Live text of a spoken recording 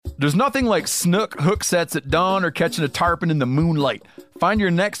There's nothing like snook hook sets at dawn or catching a tarpon in the moonlight. Find your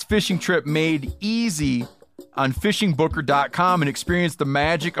next fishing trip made easy on fishingbooker.com and experience the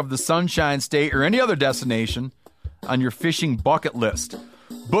magic of the Sunshine State or any other destination on your fishing bucket list.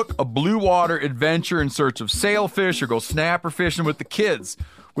 Book a blue water adventure in search of sailfish or go snapper fishing with the kids.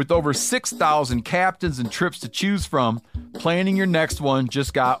 With over 6,000 captains and trips to choose from, planning your next one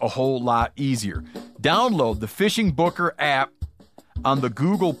just got a whole lot easier. Download the Fishing Booker app on the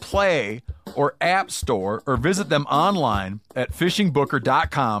Google Play or App Store or visit them online at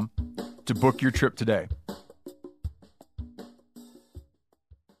fishingbooker.com to book your trip today.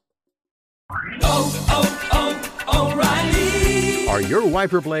 O'Reilly. Are your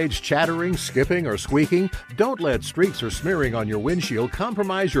wiper blades chattering, skipping, or squeaking? Don't let streaks or smearing on your windshield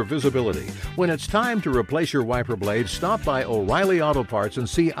compromise your visibility. When it's time to replace your wiper blades, stop by O'Reilly Auto Parts and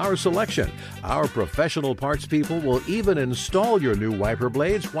see our selection. Our professional parts people will even install your new wiper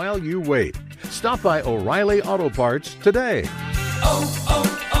blades while you wait. Stop by O'Reilly Auto Parts today.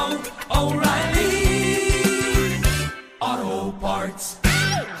 O'Reilly Auto Parts.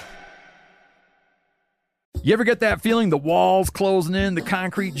 You ever get that feeling the walls closing in, the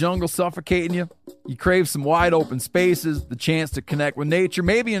concrete jungle suffocating you? You crave some wide open spaces, the chance to connect with nature,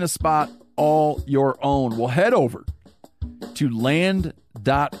 maybe in a spot all your own. Well, head over to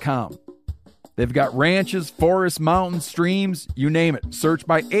land.com. They've got ranches, forests, mountains, streams, you name it. Search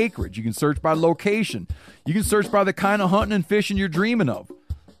by acreage. You can search by location. You can search by the kind of hunting and fishing you're dreaming of.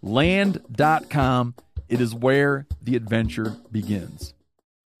 Land.com. It is where the adventure begins.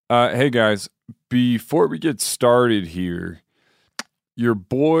 Hey, guys. Before we get started here, your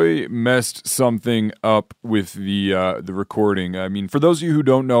boy messed something up with the recording. I mean, for those of you who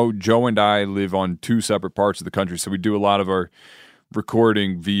don't know, Joe and I live on two separate parts of the country, so we do a lot of our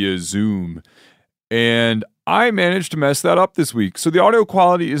recording via Zoom. And I managed to mess that up this week, so the audio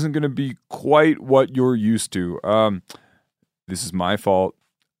quality isn't going to be quite what you're used to. This is my fault.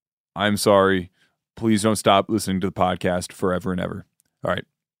 I'm sorry. Please don't stop listening to the podcast forever and ever. All right,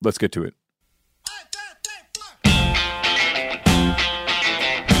 let's get to it.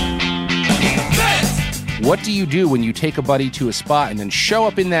 What do you do when you take a buddy to a spot and then show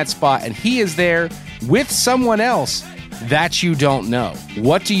up in that spot and he is there with someone else that you don't know?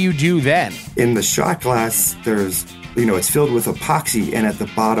 What do you do then? In the shot glass, there's, it's filled with epoxy, and at the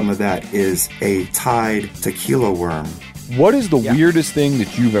bottom of that is a Tide tequila worm. What is the weirdest thing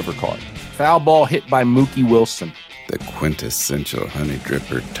that you've ever caught? Foul ball hit by Mookie Wilson. The quintessential honey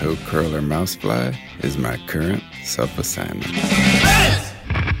dripper toe curler mousefly is my current self-assignment.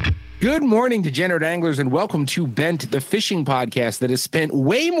 Good morning, degenerate anglers, and welcome to Bent, the fishing podcast that has spent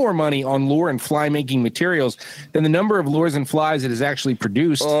way more money on lure and fly-making materials than the number of lures and flies it has actually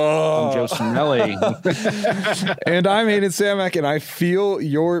produced. I'm Joe Cimelli. And I'm Hayden Samak, and I feel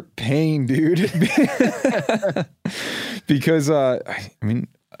your pain, dude. Because,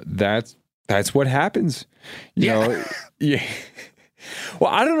 that's what happens. You know? Yeah.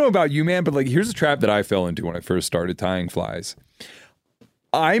 Well, I don't know about you, man, but here's a trap that I fell into when I first started tying flies.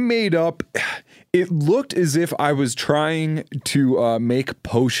 I made up, it looked as if I was trying to make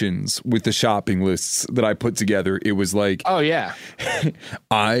potions with the shopping lists that I put together. It was like, oh, yeah.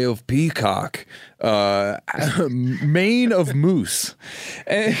 Eye of Peacock, Mane of Moose.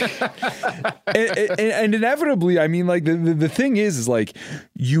 And inevitably, the thing is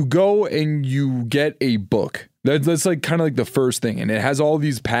you go and you get a book. That's kind of the first thing, and it has all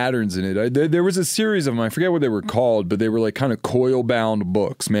these patterns in it. There was a series of them, I forget what they were called, but they were kind of coil-bound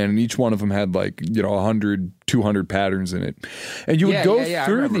books, man, and each one of them had 100, 200 patterns in it. And you would go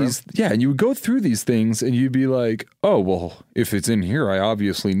through these, and you would go through these things, and you'd be like, oh, well, if it's in here, I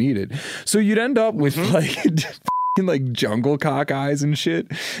obviously need it. So you'd end up with jungle cock eyes and shit,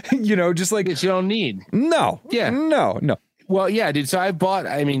 just that you don't need. No. Yeah. No. Well, yeah, dude. So I bought,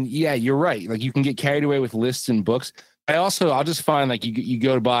 you're right. You can get carried away with lists and books. I'll just find you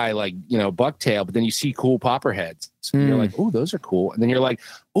go to buy bucktail, but then you see cool popper heads. So you're like, oh, those are cool. And then you're like,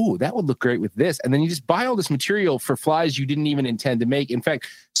 oh, that would look great with this. And then you just buy all this material for flies you didn't even intend to make. In fact,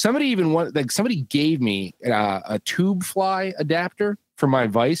 somebody gave me a tube fly adapter for my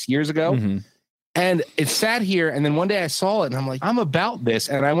Vice years ago. Mm-hmm. And it sat here, and then one day I saw it, and I'm like, I'm about this.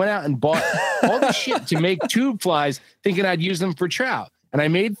 And I went out and bought all this shit to make tube flies, thinking I'd use them for trout. And I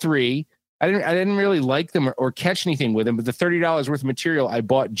made 3. I didn't really like them or catch anything with them, but the $30 worth of material I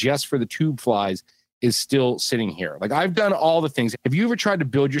bought just for the tube flies is still sitting here. I've done all the things. Have you ever tried to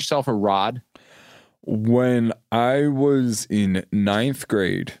build yourself a rod? When I was in 9th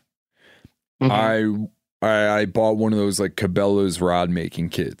grade, mm-hmm. I bought one of those Cabela's rod making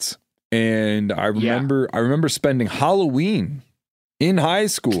kits. And I remember spending Halloween in high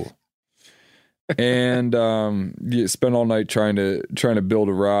school. And spent all night trying to build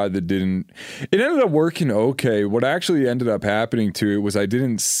a rod that didn't. It ended up working okay. What actually ended up happening to it was I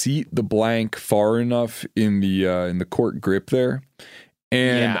didn't seat the blank far enough in the cork grip there,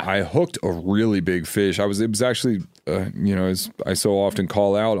 and I hooked a really big fish. It was actually as I so often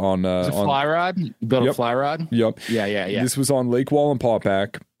call out on a fly rod. You built a fly rod. Yep. Yeah. This was on Lake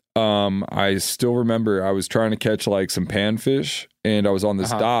Wallenpaupack. I still remember I was trying to catch like some panfish, and I was on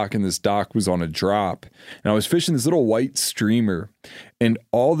this dock, and this dock was on a drop, and I was fishing this little white streamer, and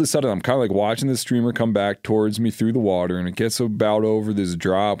all of a sudden I'm kind of like watching the streamer come back towards me through the water, and it gets about over this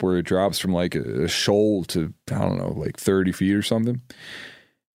drop where it drops from like a shoal to, I don't know, like 30 feet or something.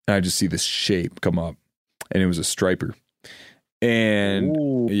 And I just see this shape come up, and it was a striper.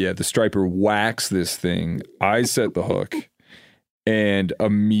 And the striper whacks this thing. I set the hook. And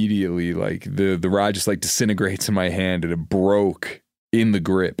immediately, like the rod just like disintegrates in my hand, and it broke in the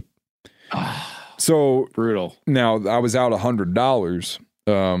grip. So brutal. Now I was out $100,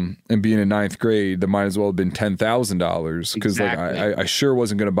 and being in ninth grade, that might as well have been $10,000 because like I sure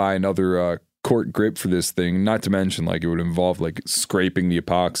wasn't going to buy another cork grip for this thing. Not to mention like it would involve like scraping the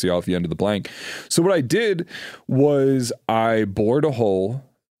epoxy off the end of the blank. So what I did was I bored a hole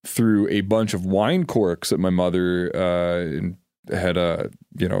through a bunch of wine corks that my mother had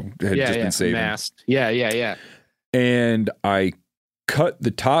just been saving. Masked. Yeah. And I cut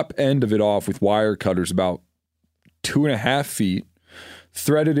the top end of it off with wire cutters about 2.5 feet,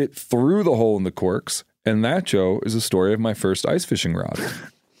 threaded it through the hole in the corks, and that, Joe, is a story of my first ice fishing rod.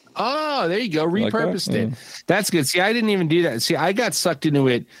 Oh, there you go. Repurposed it. That's good. See, I didn't even do that. See, I got sucked into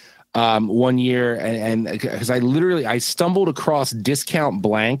it one year, and because I stumbled across discount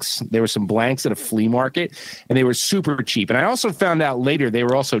blanks. There were some blanks at a flea market, and they were super cheap. And I also found out later they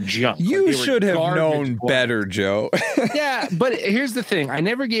were also junk. You should have known better, Joe. Yeah, but here's the thing: I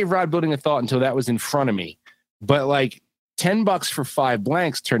never gave rod building a thought until that was in front of me. But like $10 for 5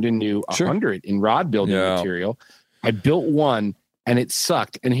 blanks turned into $100 in rod building material. I built one. And it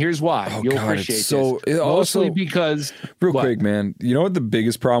sucked. And here's why. You'll appreciate this. Mostly because... Real quick, man. You know what the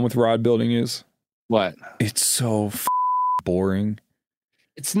biggest problem with rod building is? What? It's so boring.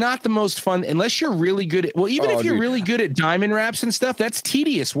 It's not the most fun unless you're really good at... Well, even if you're really good at diamond wraps and stuff, that's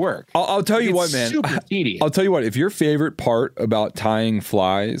tedious work. I'll tell you what, man. Super tedious. I'll tell you what. If your favorite part about tying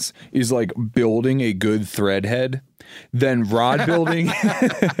flies is like building a good thread head... then rod building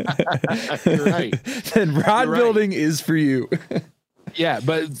You're right. Then rod building is for you. Yeah,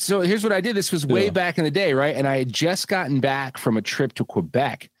 but so here's what I did. This was way back in the day, right? And I had just gotten back from a trip to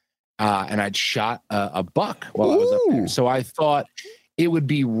Quebec, and I'd shot a buck while I was up there. So I thought it would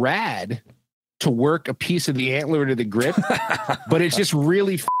be rad to work a piece of the antler to the grip, but it just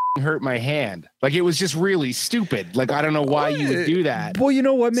really hurt my hand. Like it was just really stupid. Like I don't know why you would do that. Well, you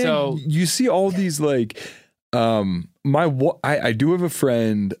know what, man? So, you see all these like... I do have a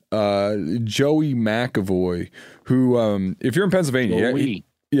friend, Joey McAvoy, who, if you're in Pennsylvania,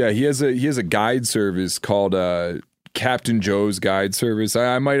 he has a guide service called, Captain Joe's Guide Service.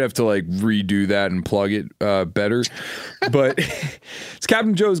 I might have to like redo that and plug it, better, but it's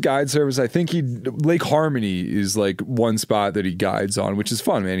Captain Joe's Guide Service. I think Lake Harmony is like one spot that he guides on, which is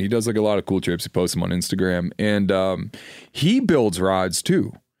fun, man. He does like a lot of cool trips. He posts them on Instagram, and, he builds rods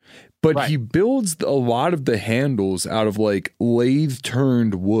too. But he builds a lot of the handles out of like lathe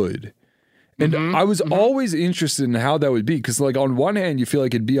turned wood. And I was always interested in how that would be. Because like on one hand, you feel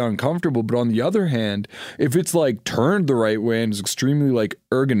like it'd be uncomfortable. But on the other hand, if it's like turned the right way and is extremely like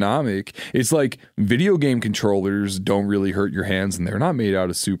ergonomic, it's like video game controllers don't really hurt your hands. And they're not made out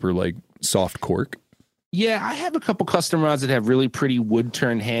of super like soft cork. Yeah, I have a couple custom rods that have really pretty wood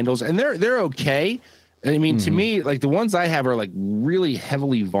turned handles. And they're okay. I mean, to me, like the ones I have are like really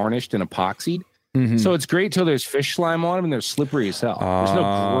heavily varnished and epoxied. So it's great till there's fish slime on them and they're slippery as hell. There's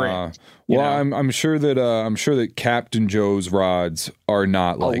no grip. Well, I'm sure that Captain Joe's rods are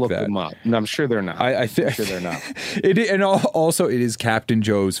not like look that. Them up. No, I'm sure they're not. I'm sure they're not. And also it is Captain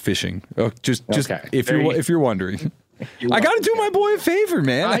Joe's Fishing. Just okay. if you're wondering. I got to do my boy a favor,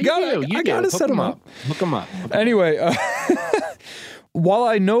 man. I got to set him up. Hook him up. Anyway, while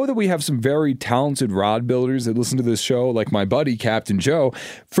I know that we have some very talented rod builders that listen to this show, like my buddy Captain Joe,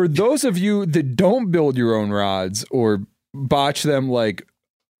 for those of you that don't build your own rods or botch them like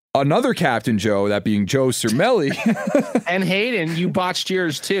another Captain Joe, that being Joe Cermelli. And Hayden, you botched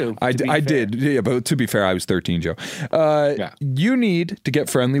yours too. I did. Yeah, but to be fair, I was 13, Joe. You need to get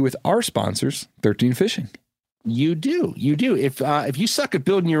friendly with our sponsors, 13 Fishing. You do. If you suck at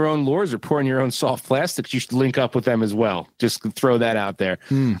building your own lures or pouring your own soft plastics, you should link up with them as well. Just throw that out there.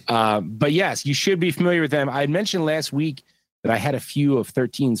 But yes, you should be familiar with them. I mentioned last week that I had a few of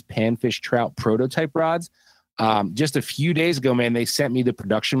 13's Panfish Trout prototype rods. Just a few days ago, man, they sent me the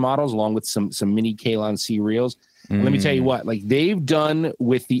production models along with some mini Kalon C reels. And let me tell you what, like they've done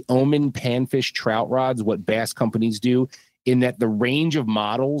with the Omen Panfish Trout rods, what Bass companies do, in that the range of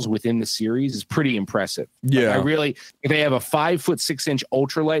models within the series is pretty impressive. Yeah. Like they have a 5'6"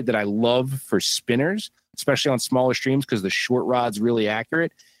 ultralight that I love for spinners, especially on smaller streams because the short rod's really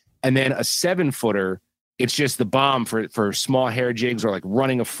accurate. And then a 7-footer, it's just the bomb for small hair jigs or like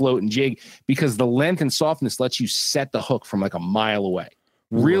running a float and jig because the length and softness lets you set the hook from like a mile away.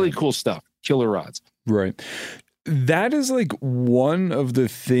 Really cool stuff. Killer rods. Right. That is like one of the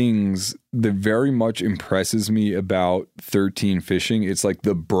things that very much impresses me about 13 Fishing. It's like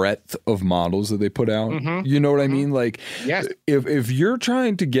the breadth of models that they put out. You know what I mean? Like, yes. if you're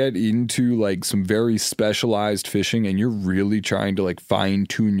trying to get into like some very specialized fishing and you're really trying to like fine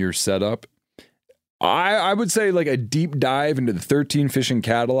tune your setup, I would say like a deep dive into the 13 Fishing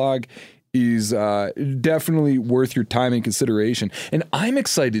catalog is definitely worth your time and consideration. And I'm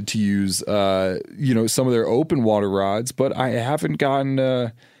excited to use some of their open water rods, but I haven't gotten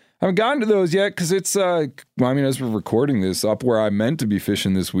to those yet because it's as we're recording this, up where I meant to be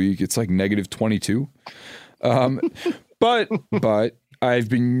fishing this week, it's like -22. But I've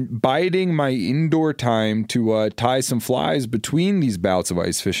been biding my indoor time to tie some flies between these bouts of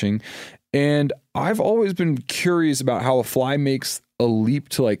ice fishing. And I've always been curious about how a fly makes a leap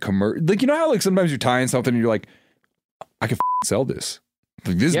to like commercial. Like, you know how like sometimes you're tying something and you're like, I can sell this.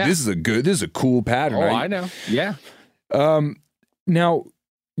 Like this is a cool pattern. Oh, right? I know. Yeah. Now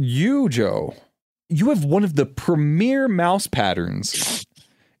you, Joe, you have one of the premier mouse patterns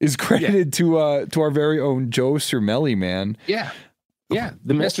is credited to our very own Joe Cermelli, man. Yeah. Yeah.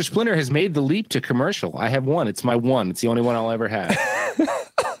 The Master Splinter has made the leap to commercial. I have one. It's my one. It's the only one I'll ever have.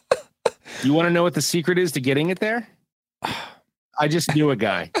 You want to know what the secret is to getting it there? I just knew a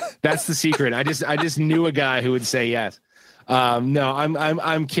guy. That's the secret. I just knew a guy who would say yes. No,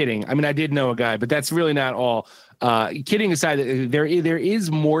 I'm kidding. I mean, I did know a guy, but that's really not all. Kidding aside, there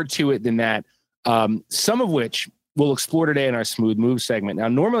is more to it than that. Some of which we'll explore today in our Smooth Move segment. Now,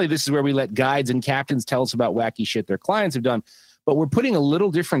 normally this is where we let guides and captains tell us about wacky shit their clients have done, but we're putting a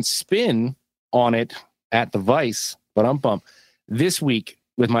little different spin on it at the Vice. But this week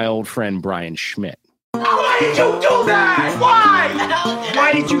with my old friend Brian Schmidt. Why did you do that? Why?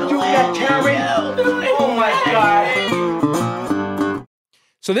 Why did you do that, Terry? Oh my God.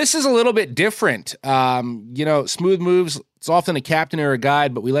 So this is a little bit different. Smooth Moves, it's often a captain or a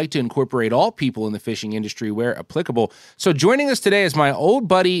guide, but we like to incorporate all people in the fishing industry where applicable. So joining us today is my old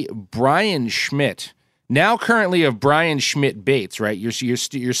buddy, Brian Schmidt. Now currently of Brian Schmidt Baits, right?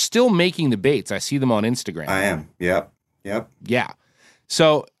 You're still making the baits. I see them on Instagram. I am. Yep. Yeah.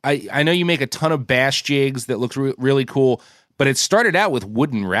 So I know you make a ton of bass jigs that look really cool, but it started out with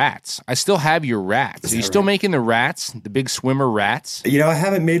wooden rats. I still have your rats. Are you still making the rats, the big swimmer rats? You know, I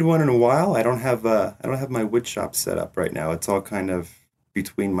haven't made one in a while. I don't have my wood shop set up right now. It's all kind of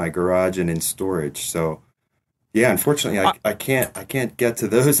between my garage and in storage. So yeah, unfortunately I can't get to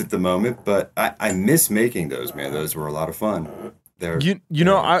those at the moment, but I miss making those, man. Those were a lot of fun.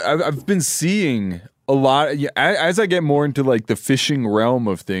 I've been seeing a lot as I get more into like the fishing realm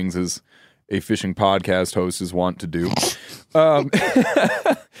of things, as a fishing podcast host is wont to do.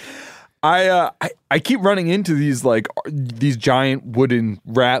 I keep running into these giant wooden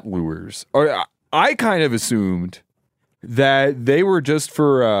rat lures. Or I kind of assumed that they were just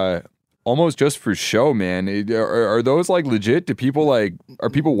for almost just for show, man. Are those like legit? Are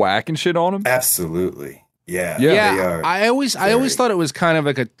people whacking shit on them? Absolutely. Yeah. They are. I always thought it was kind of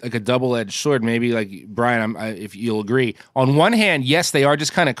like a double-edged sword. Maybe like Brian, if you'll agree. On one hand, yes, they are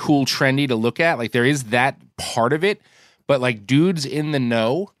just kind of cool, trendy to look at. Like there is that part of it, but like dudes in the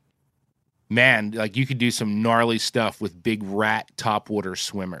know, man, like you could do some gnarly stuff with big rat topwater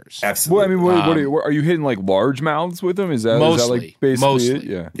swimmers. Absolutely. Well, I mean, are you hitting like large mouths with them? Is that like basically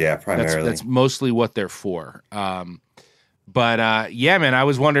it? Yeah, primarily. That's mostly what they're for. But yeah, man, I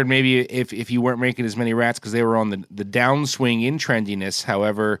was wondering maybe if you weren't making as many rats because they were on the downswing in trendiness.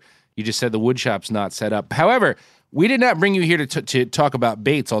 However, you just said the wood shop's not set up. However, we did not bring you here to talk about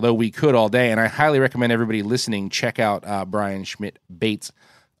baits, although we could all day. And I highly recommend everybody listening check out Brian Schmidt Baits,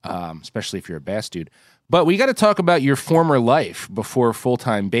 especially if you're a bass dude. But we got to talk about your former life before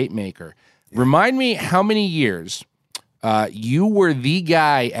full-time bait maker. Remind me how many years you were the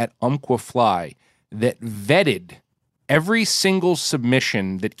guy at Umpqua Fly that vetted every single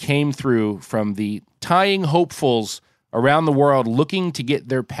submission that came through from the tying hopefuls around the world looking to get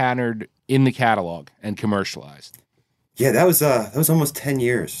their pattern in the catalog and commercialized. Yeah, that was almost 10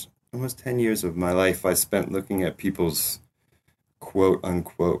 years. Almost 10 years of my life I spent looking at people's quote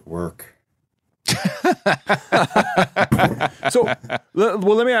unquote work. So, well,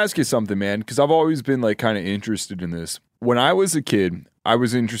 let me ask you something, man, because I've always been like kind of interested in this. When I was a kid, I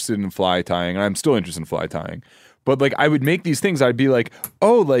was interested in fly tying, and I'm still interested in fly tying. But like, I would make these things. I'd be like,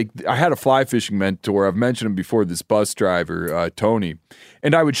 oh, like I had a fly fishing mentor. I've mentioned him before. This bus driver, Tony,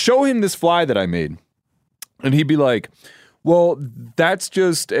 and I would show him this fly that I made, and he'd be like, well, that's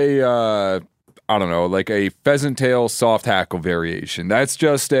just a I don't know, like a pheasant tail soft hackle variation. That's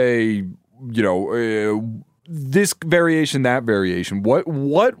just a this variation, that variation. What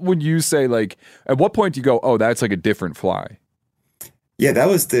would you say? Like, at what point do you go, oh, that's like a different fly? Yeah, that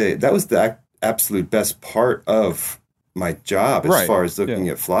was the absolute best part of my job as far as looking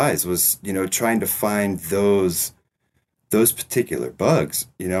at flies was, trying to find those particular bugs.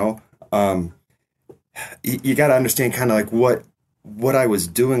 You got to understand kind of like what I was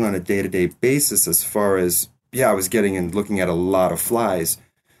doing on a day-to-day basis as far as, I was getting and looking at a lot of flies.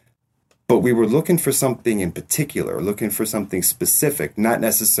 But we were looking for something in particular, looking for something specific, not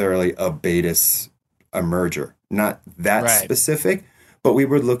necessarily a Baetis emerger, not that specific, but we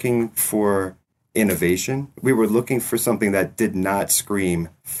were looking for innovation. We were looking for something that did not scream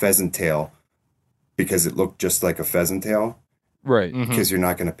pheasant tail because it looked just like a pheasant tail. Right. Because you're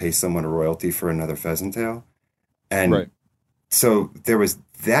not going to pay someone a royalty for another pheasant tail. And so there was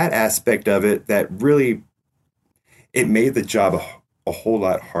that aspect of it that really, it made the job a whole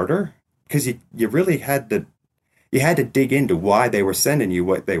lot harder. Because you really had to dig into why they were sending you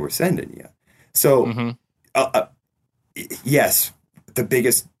what they were sending you. So, yes, the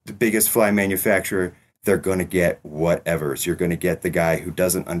biggest fly manufacturer, they're going to get whatever. So you're going to get the guy who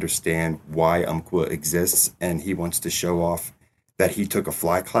doesn't understand why Umpqua exists, and he wants to show off that he took a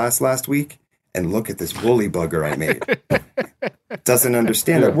fly class last week, and look at this woolly bugger I made. Doesn't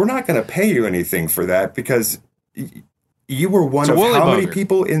understand that we're not going to pay you anything for that because you were one of how many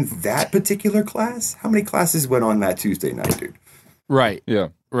people in that particular class? How many classes went on that Tuesday night, dude? Right. Yeah.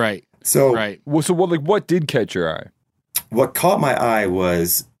 Right. So, Well, so what did catch your eye? What caught my eye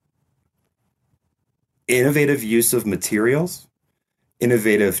was innovative use of materials,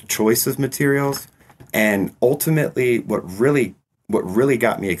 innovative choice of materials, and ultimately what really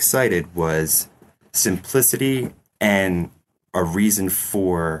got me excited was simplicity and a reason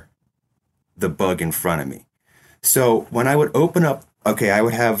for the bug in front of me. So when I would open up, I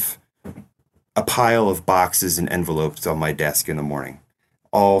would have a pile of boxes and envelopes on my desk in the morning,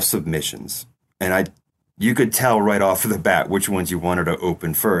 all submissions. And you could tell right off of the bat which ones you wanted to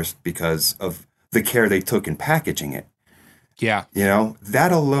open first because of the care they took in packaging it. Yeah.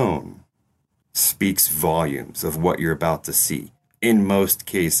 That alone speaks volumes of what you're about to see in most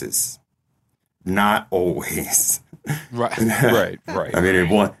cases. Not always. Right. Right. I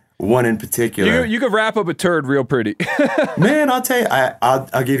mean, one in particular. You could wrap up a turd real pretty. Man, I'll tell you,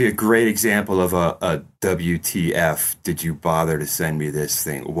 I'll give you a great example of a WTF. Did you bother to send me this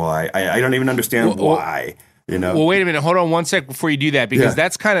thing? Why? I don't even understand why. Well, wait a minute. Hold on one sec before you do that, because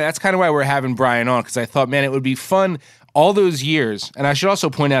that's kind of why we're having Brian on, because I thought, man, it would be fun all those years. And I should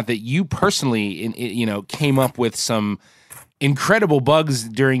also point out that you personally, came up with some incredible bugs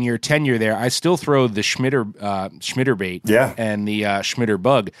during your tenure there. I still throw the Schmitter bait and the Schmitter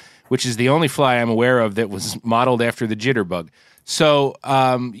bug, which is the only fly I'm aware of that was modeled after the jitterbug. So,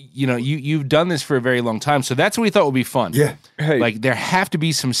 you've done this for a very long time. So that's what we thought would be fun. Yeah. Hey, like there have to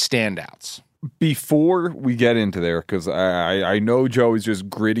be some standouts. Before we get into there, because I know Joe is just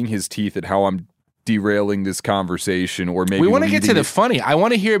gritting his teeth at how I'm derailing this conversation, or maybe we want to get to the funny. I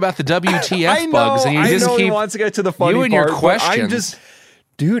want to hear about the WTF bugs, and you just keep. He wants to get to the funny you and part, your questions.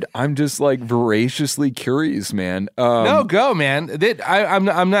 I'm just like voraciously curious, man. No, go, man.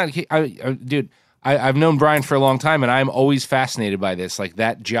 I'm not, dude. I've known Brian for a long time, and I'm always fascinated by this, like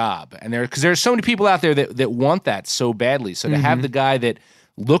that job, and because there's so many people out there that want that so badly. So to have the guy that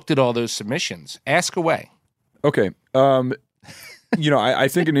looked at all those submissions, ask away. Okay. I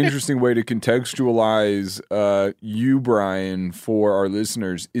think an interesting way to contextualize you, Brian, for our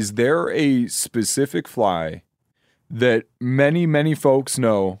listeners, is there a specific fly that many, many folks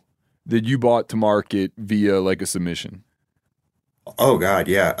know that you bought to market via like a submission? Oh, God,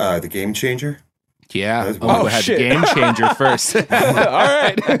 yeah. The Game Changer? Yeah. Had the Game Changer first. All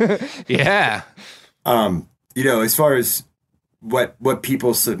right. Yeah. As far as what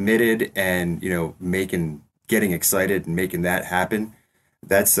people submitted and, getting excited and making that happen,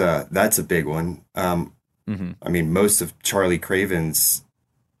 that's a big one. I mean, most of Charlie Craven's,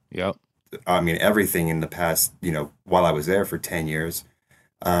 everything in the past, while I was there for 10 years,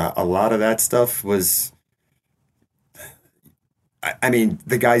 a lot of that stuff was,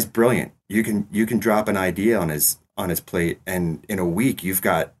 the guy's brilliant. You can drop an idea on his on his plate, and in a week you've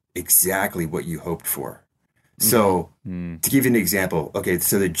got exactly what you hoped for. So to give you an example, okay,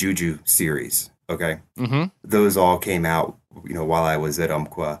 so the Juju series, okay, those all came out, while I was at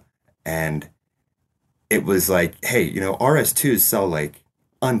Umpqua, and it was like, hey, RS2s sell like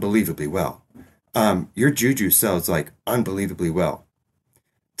unbelievably well. Your Juju sells like unbelievably well.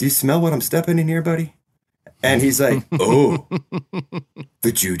 Do you smell what I'm stepping in here, buddy? And he's like, oh,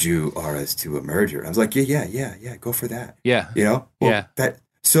 the Juju RS2 Emerger. I was like, yeah, go for that. Yeah.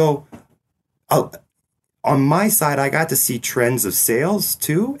 So on my side, I got to see trends of sales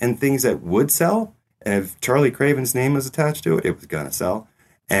too, and things that would sell. And if Charlie Craven's name was attached to it, it was going to sell.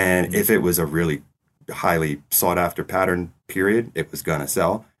 And if it was a really highly sought after pattern, period, it was going to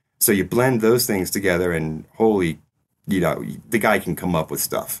sell. So you blend those things together, and the guy can come up with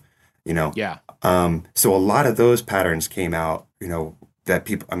stuff, Yeah. So a lot of those patterns came out, that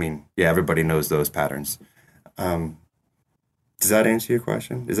people, everybody knows those patterns. Does that answer your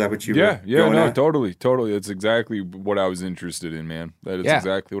question? Is that what you were going at? Totally. That's exactly what I was interested in, man. That is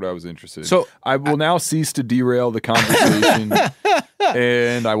exactly what I was interested in. So I will now cease to derail the conversation,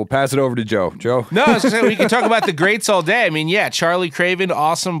 and I will pass it over to Joe. Joe? No, I was gonna say, we can talk about the greats all day. I mean, yeah, Charlie Craven,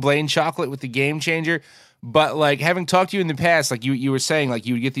 awesome. Blaine Chocolate with the Game Changer. But, like, having talked to you in the past, like you were saying, like,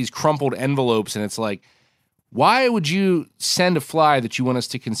 you would get these crumpled envelopes, and it's like, why would you send a fly that you want us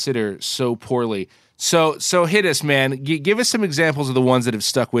to consider so poorly? So hit us, man. Give us some examples of the ones that have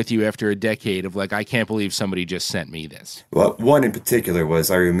stuck with you after a decade of, like, I can't believe somebody just sent me this. Well, one in particular was,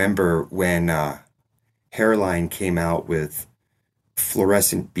 I remember when Hairline came out with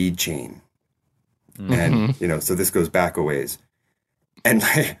fluorescent bead chain. And, so this goes back a ways. And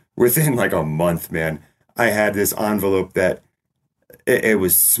within like a month, man, I had this envelope that it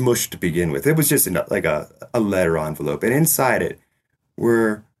was smushed to begin with. It was just like a letter envelope. And inside it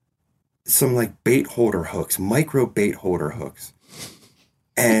were some like bait holder hooks, micro bait holder hooks,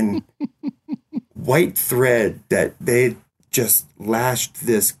 and white thread that they just lashed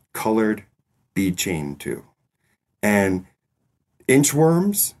this colored bead chain to. And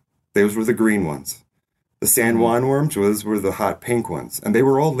inchworms, those were the green ones. The San Juan worms, those were the hot pink ones. And they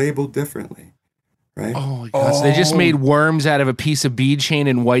were all labeled differently, right? Oh, my God. So they just made worms out of a piece of bead chain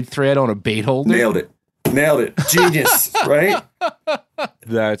and white thread on a bait holder? Nailed it. Genius, right?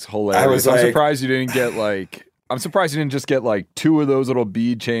 That's hilarious. I'm surprised you didn't get just get like two of those little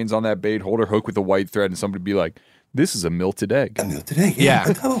bead chains on that bait holder hook with the white thread, and somebody be like, this is a milted egg. A milted egg, yeah.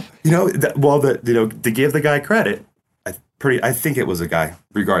 To give the guy credit, I think it was a guy,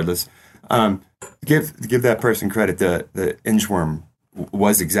 regardless. Give that person credit. The inchworm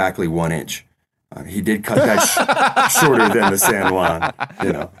was exactly 1 inch. He did cut that shorter than the San Juan,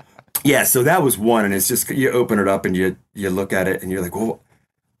 Yeah, so that was one, and it's just, you open it up and you look at it and you're like, well,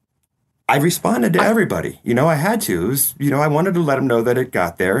 I responded to everybody. I had to. It was, I wanted to let them know that it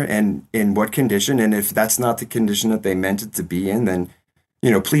got there and in what condition, and if that's not the condition that they meant it to be in, then,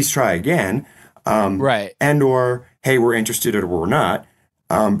 please try again. Right. And or, hey, we're interested or we're not.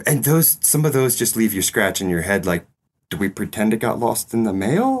 And some of those just leave you scratching your head like, do we pretend it got lost in the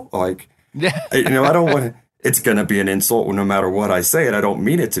mail? Like, I don't want to. It's going to be an insult no matter what I say it. I don't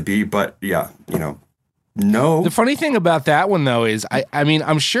mean it to be, but no. The funny thing about that one, though, is, I mean,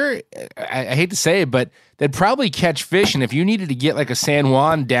 I'm sure, I hate to say it, but they'd probably catch fish, and if you needed to get like a San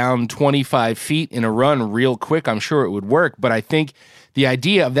Juan down 25 feet in a run real quick, I'm sure it would work. But I think the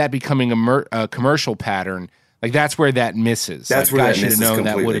idea of that becoming a commercial pattern, like, that's where that misses. That's where that misses completely. Should have known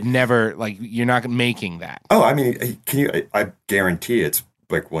that would have never, like, you're not making that. Oh, I mean, I guarantee it's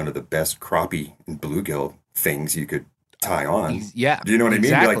like one of the best crappie and bluegill things you could tie on. Yeah. Do you know what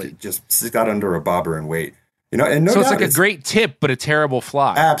exactly. I mean? Like, just sit out under a bobber and wait. And no so it's doubt, like a great tip, but a terrible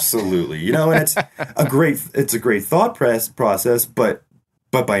fly. Absolutely. And it's a great thought process, but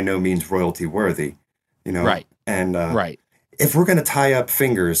by no means royalty worthy. Right. And right. If we're going to tie up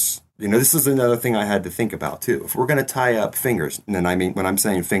fingers, this is another thing I had to think about too. If we're going to tie up fingers, and I mean, when I'm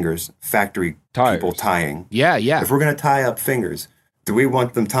saying fingers, factory Tires. People tying. Yeah. If we're going to tie up fingers, do we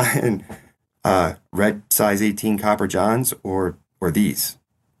want them tying red size 18 Copper Johns or these?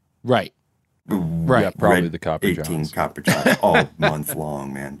 Right. Yeah, probably red the Copper 18 Johns. Copper Johns all month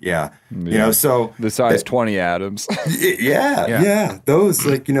long, man. Yeah. So the size 20 Adams. Yeah. Those,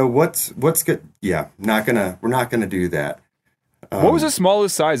 like, what's good? Yeah. We're not gonna do that. What was the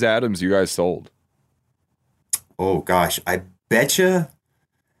smallest size Adams you guys sold? Oh gosh, I betcha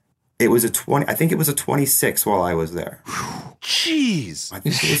it was a 20. I think it was a 26 while I was there. Jeez. I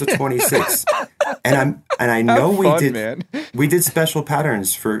think it was a 26. and I know we did special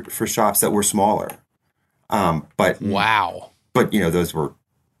patterns for shops that were smaller. But wow. But those were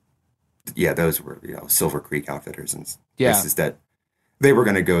those were, Silver Creek Outfitters and Yeah. places that they were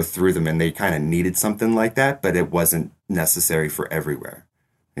going to go through them, and they kind of needed something like that, but it wasn't necessary for everywhere,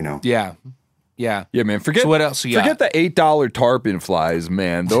 Yeah. Yeah. Yeah, man. Forget So what else you got? Forget the $8 tarpon flies,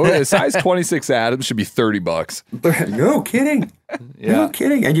 man. Those size 26 Adams should be $30. No kidding. Yeah. No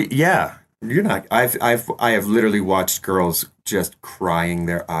kidding. And you're not. I have literally watched girls just crying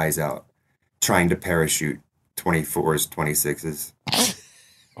their eyes out, trying to parachute 24s, 26s.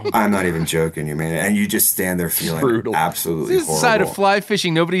 I'm not even joking you, man. And you just stand there feeling Brutal. absolutely This is the horrible. side of fly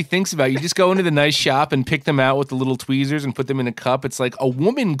fishing nobody thinks about. You just go into the nice shop and pick them out with the little tweezers and put them in a cup. It's like a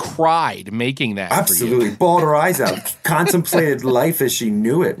woman cried making that. Absolutely. For you. Bawled her eyes out. Contemplated life as she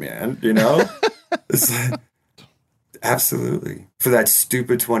knew it, man. It's like, absolutely. For that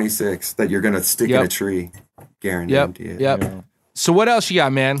stupid 26 that you're going to stick in a tree. Guaranteed. Yep. Yep. So what else you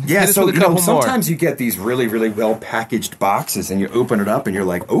got, man? Yeah, Hit us so with a couple more. sometimes you get these really, really well packaged boxes, and you open it up, and you're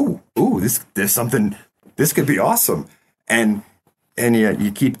like, "Oh, there's something. This could be awesome." And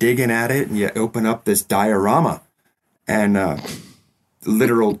you keep digging at it, and you open up this diorama, and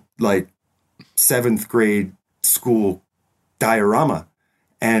literal like 7th grade school diorama.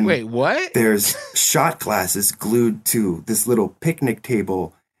 And Wait, what? there's shot glasses glued to this little picnic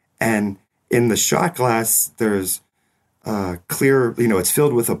table, and in the shot glass there's clear, it's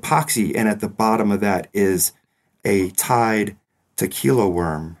filled with epoxy, and at the bottom of that is a tied tequila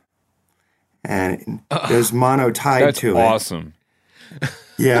worm, and there's mono tied That's to awesome. it.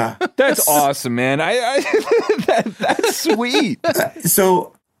 Yeah. That's awesome, man. That's sweet.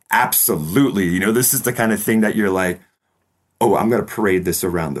 So absolutely, this is the kind of thing that you're like, oh, I'm going to parade this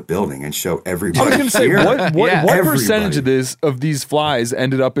around the building and show everybody. I was going to say, here. what Everybody. percentage of these flies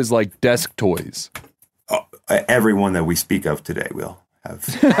ended up as like desk toys? Everyone that we speak of today will have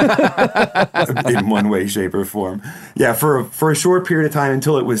in one way, shape, or form. Yeah, for a short period of time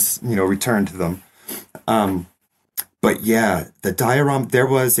until it was, returned to them. But yeah, the diorama, there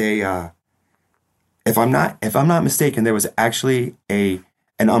was a, if I'm not mistaken, there was actually an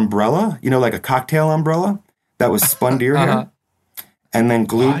umbrella, like a cocktail umbrella that was spun deer hair and then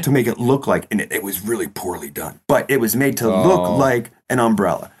glued to make it look like, and it was really poorly done, but it was made to look like an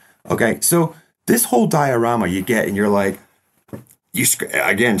umbrella. Okay, so this whole diorama you get, and you're like,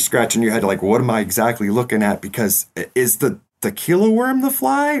 again, scratching your head, like, what am I exactly looking at? Because is the tequila worm the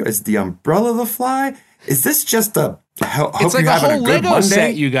fly? Is the umbrella the fly? Is this just a It's like a whole Lego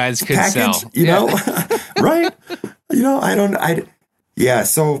set you guys could package, sell. Right?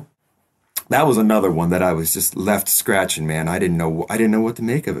 So that was another one that I was just left scratching, man. I didn't know what to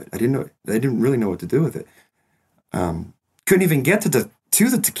make of it. I didn't really know what to do with it. Couldn't even get to the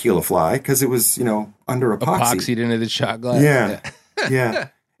tequila fly because it was, under epoxy. Epoxied into the shot glass. Yeah.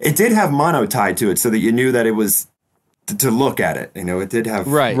 It did have mono tied to it so that you knew that it was to look at it. It did have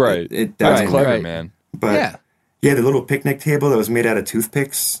Right. That's clever, right. man. But the little picnic table that was made out of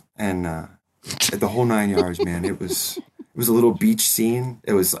toothpicks and the whole 9 yards, man. It was a little beach scene.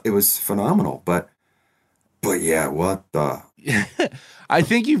 It was phenomenal. But yeah, what the. I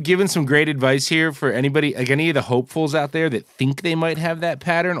think you've given some great advice here for anybody, like any of the hopefuls out there that think they might have that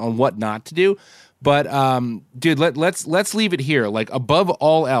pattern on what not to do. But dude, let's leave it here. Like above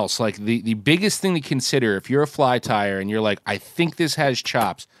all else, like the biggest thing to consider if you're a fly tyer and you're like, I think this has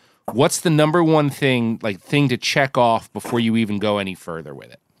chops. What's the number one thing to check off before you even go any further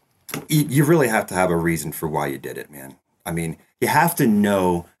with it? You really have to have a reason for why you did it, man. I mean, you have to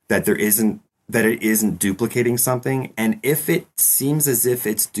know that it isn't duplicating something. And if it seems as if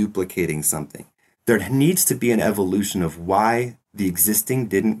it's duplicating something, there needs to be an evolution of why the existing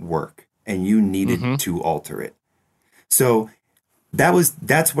didn't work and you needed to alter it. So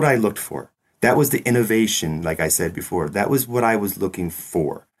that's what I looked for. That was the innovation, like I said before. That was what I was looking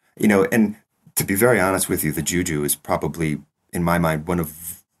for. And to be very honest with you, the juju is probably, in my mind,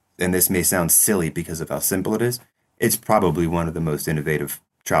 and this may sound silly because of how simple it is, it's probably one of the most innovative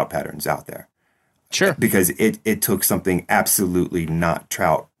trout patterns out there. Sure. Because it took something absolutely not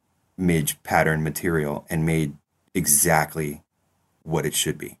trout midge pattern material and made exactly what it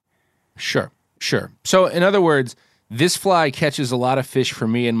should be. Sure. So in other words, this fly catches a lot of fish for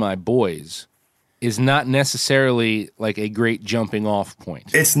me and my boys is not necessarily like a great jumping off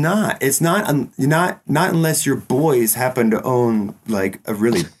point. It's not unless your boys happen to own like a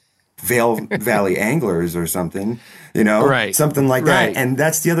really Valley Anglers or something, Right. Something like Right. that. And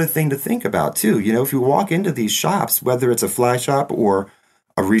that's the other thing to think about too. If you walk into these shops, whether it's a fly shop or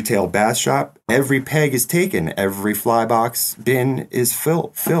a retail bass shop, every peg is taken, every fly box bin is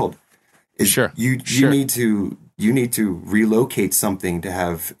filled. Sure. You need to relocate something to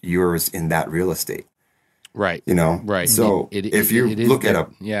have yours in that real estate. Right. You know? Right. So if you look at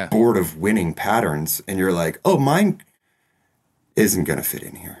a board of winning patterns and you're like, oh, mine isn't going to fit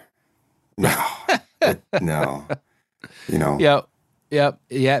in here. No. No. You know? Yep.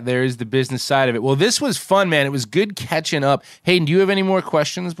 Yeah, there is the business side of it. Well, this was fun, man. It was good catching up. Hayden, do you have any more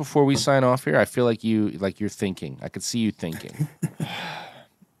questions before we sign off here? I feel like you're thinking. I could see you thinking.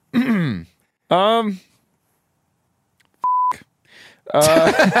 I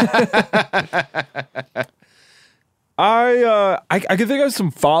can think of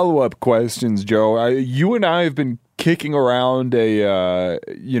some follow-up questions, Joe. You and I have been kicking around an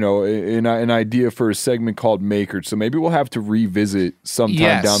idea for a segment called Makers, so maybe we'll have to revisit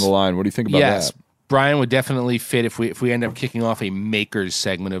sometime down the line. What do you think about that? Brian would definitely fit if we end up kicking off a Makers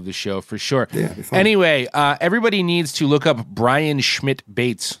segment of the show for sure. Yeah, anyway, everybody needs to look up Brian Schmidt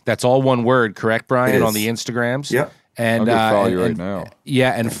Bates. That's all one word, correct, Brian, on the Instagrams? Yep. And I'll follow you right now.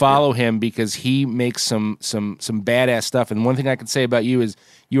 Yeah, and follow him because he makes some badass stuff. And one thing I can say about you is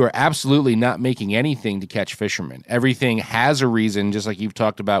you are absolutely not making anything to catch fishermen. Everything has a reason, just like you've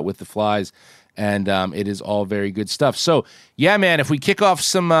talked about with the flies, and it is all very good stuff. So yeah, man, if we kick off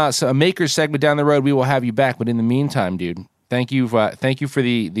a Makers segment down the road, we will have you back. But in the meantime, dude, thank you for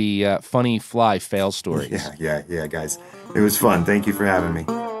the funny fly fail stories. Yeah, guys, it was fun. Thank you for having me.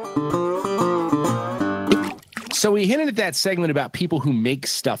 So we hinted at that segment about people who make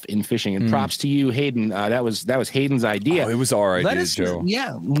stuff in fishing, and props to you, Hayden. That was Hayden's idea. Oh, it was our idea, Joe.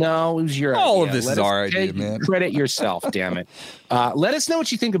 Yeah, no, it was your idea. All of this is our idea, man. Credit yourself, damn it. Let us know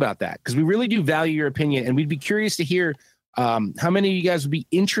what you think about that, because we really do value your opinion, and we'd be curious to hear how many of you guys would be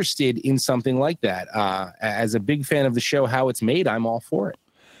interested in something like that. As a big fan of the show, how it's made, I'm all for it.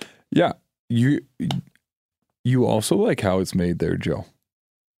 Yeah, you also like how it's made there, Joe.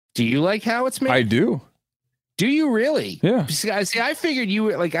 Do you like how it's made? I do. Do you really? Yeah. See, I figured you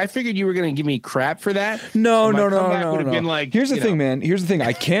were going to give me crap for that. No. Been like, here's the thing, man. Here's the thing.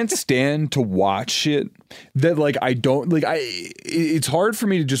 I can't stand to watch shit that I don't like. It's hard for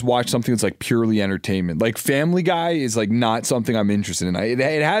me to just watch something that's purely entertainment. Like Family Guy is not something I'm interested in. It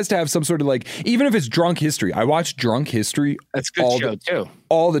has to have some sort of even if it's drunk history. I watch drunk history. That's a good show too.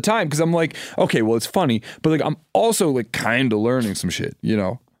 All the time, because I'm like, okay, well, it's funny, but I'm also kind of learning some shit, you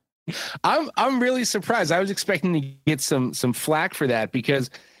know. I'm really surprised. I was expecting to get some flack for that, because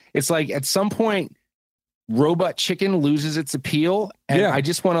it's at some point Robot Chicken loses its appeal, and I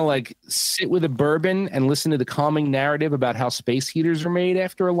just want to sit with a bourbon and listen to the calming narrative about how space heaters are made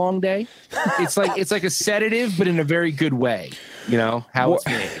after a long day. It's like a sedative, but in a very good way. You know how it's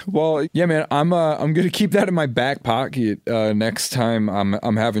made. Well, yeah, man. I'm gonna keep that in my back pocket next time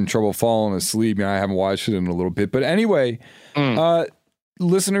I'm having trouble falling asleep. I haven't watched it in a little bit, but anyway.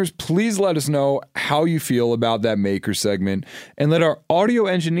 Listeners, please let us know how you feel about that Maker segment, and let our audio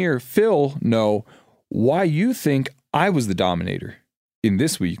engineer, Phil, know why you think I was the dominator in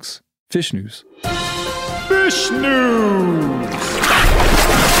this week's Fish News. Fish News!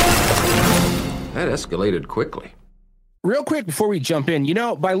 That escalated quickly. Real quick before we jump in,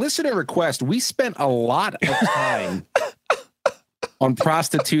 by listener request, we spent a lot of time on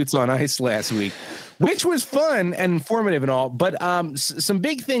prostitutes on ice last week, which was fun and informative and all. But some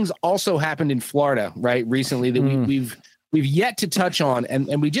big things also happened in Florida, right, recently that we've yet to touch on.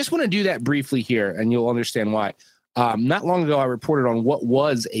 And we just want to do that briefly here, and you'll understand why. Not long ago, I reported on what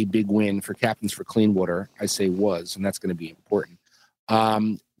was a big win for Captains for Clean Water. I say was, and that's going to be important.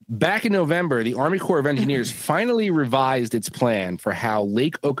 Back in November, the Army Corps of Engineers finally revised its plan for how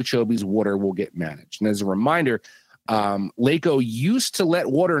Lake Okeechobee's water will get managed. And as a reminder, Lake O used to let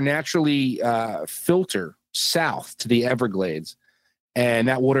water naturally filter south to the Everglades, and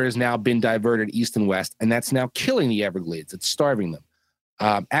that water has now been diverted east and west, and that's now killing the Everglades. It's starving them.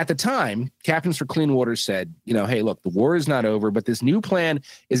 At the time, Captains for Clean Water said, hey, look, the war is not over, but this new plan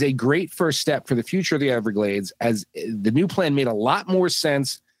is a great first step for the future of the Everglades, as the new plan made a lot more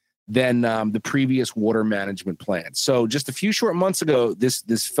sense than the previous water management plan. So just a few short months ago,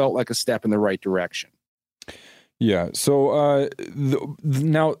 this felt like a step in the right direction. Yeah. So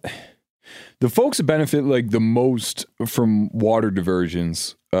now the folks that benefit the most from water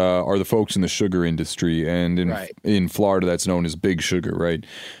diversions are the folks in the sugar industry, and in Florida that's known as Big Sugar, right?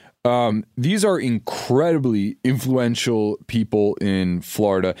 These are incredibly influential people in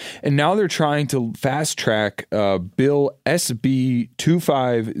Florida, and now they're trying to fast track Bill SB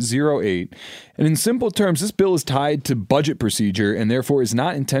 2508. And in simple terms, this bill is tied to budget procedure and therefore is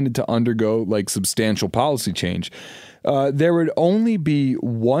not intended to undergo substantial policy change. There would only be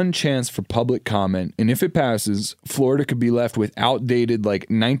one chance for public comment, and if it passes, Florida could be left with outdated, like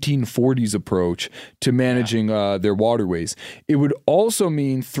 1940s approach to managing their waterways. It would also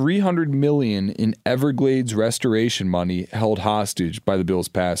mean $300 million in Everglades restoration money held hostage by the bill's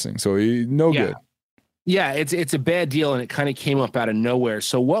passing. So no good. Yeah, it's a bad deal, and it kind of came up out of nowhere.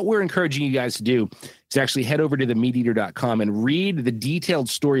 So what we're encouraging you guys to do is actually head over to themeateater.com and read the detailed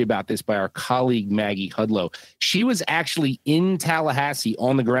story about this by our colleague Maggie Hudlow. She was actually in Tallahassee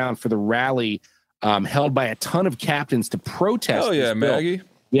on the ground for the rally held by a ton of captains to protest. Hell yeah, Maggie.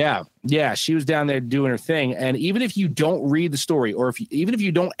 Yeah, she was down there doing her thing. And even if you don't read the story, or even if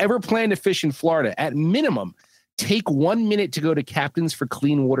you don't ever plan to fish in Florida, at minimum, take 1 minute to go to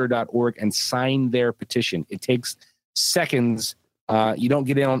captainsforcleanwater.org and sign their petition. It takes seconds. You don't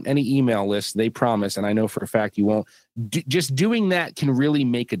get in on any email list, they promise, and I know for a fact you won't. Just doing that can really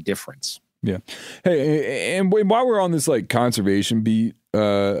make a difference. Yeah. Hey, and while we're on this like conservation beat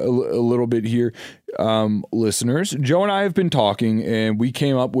a little bit here, listeners, Joe and I have been talking, and we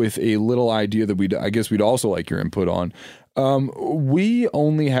came up with a little idea that I guess we'd also like your input on. We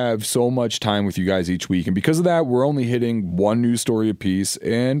only have so much time with you guys each week, and because of that, we're only hitting one news story a piece,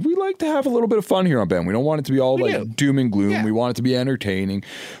 and we like to have a little bit of fun here on Ben. We don't want it to be all doom and gloom. Yeah. We want it to be entertaining,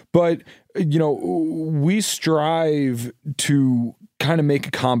 but we strive to kind of make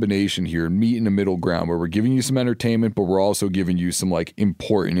a combination here and meet in the middle ground where we're giving you some entertainment, but we're also giving you some like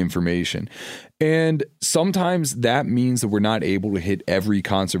important information. And sometimes that means that we're not able to hit every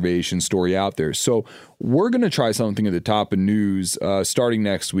conservation story out there. So we're going to try something at the top of news starting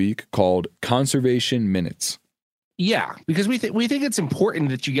next week called Conservation Minutes. Yeah, because we think it's important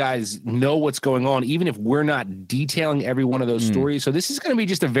that you guys know what's going on, even if we're not detailing every one of those stories. So this is going to be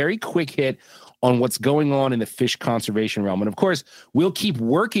just a very quick hit on what's going on in the fish conservation realm. And of course, we'll keep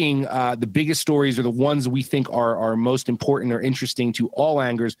working the biggest stories or the ones we think are most important or interesting to all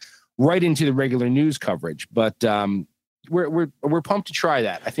anglers right into the regular news coverage. But we're pumped to try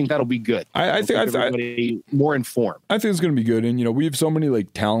that. I think that'll be good. I think everybody more informed. I think it's going to be good. And, we have so many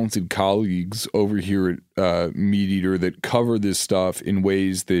like talented colleagues over here at Meat Eater that cover this stuff in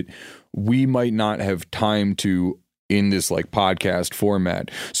ways that we might not have time to in this like podcast format.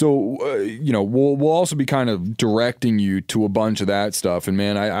 So, we'll also be kind of directing you to a bunch of that stuff. And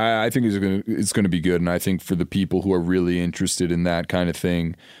man, I think it's going to be good. And I think for the people who are really interested in that kind of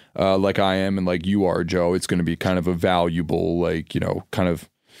thing, like I am and like you are, Joe, it's going to be kind of a valuable, like, kind of,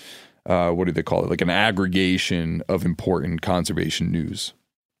 what do they call it? Like an aggregation of important conservation news.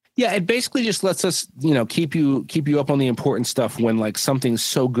 Yeah, it basically just lets us, keep you up on the important stuff when like something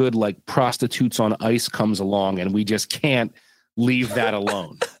so good like Prostitutes on Ice comes along, and we just can't leave that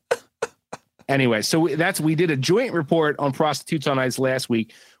alone. Anyway, so we did a joint report on Prostitutes on Ice last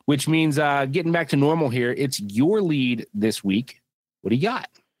week, which means getting back to normal here. It's your lead this week. What do you got?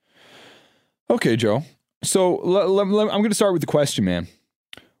 Okay, Joe. So I'm going to start with the question, man.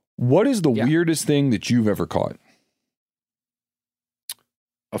 What is the weirdest thing that you've ever caught?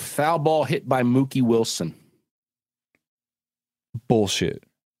 A foul ball hit by Mookie Wilson. Bullshit.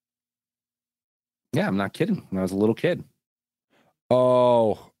 Yeah, I'm not kidding. When I was a little kid.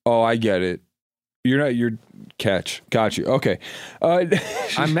 Oh, I get it. You're catch. Got you. Okay.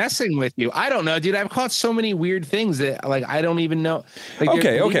 I'm messing with you. I don't know, dude. I've caught so many weird things that like I don't even know. Like,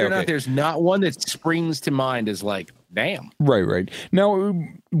 okay. There's not one that springs to mind as like, damn. Right. Now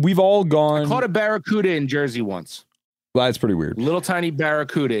we've all gone. I caught a barracuda in Jersey once. Well, that's pretty weird. Little tiny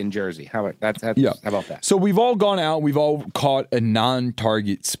barracuda in Jersey. How about that? Yeah. How about that? So we've all gone out. We've all caught a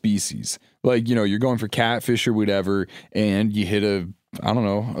non-target species. Like, you're going for catfish or whatever, and you hit a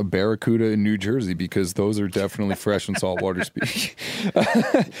barracuda in New Jersey because those are definitely fresh and saltwater species.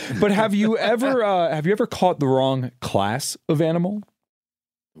 But have you ever caught the wrong class of animal?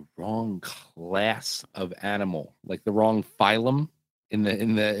 The wrong class of animal, like the wrong phylum in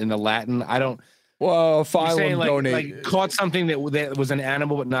the Latin. I don't. Well, phylum like caught something that was an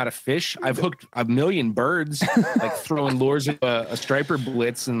animal but not a fish. I've hooked a million birds, like throwing lures of a striper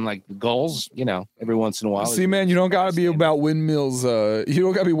blitz and like gulls, every once in a while. See, man, you don't got to be about windmills. You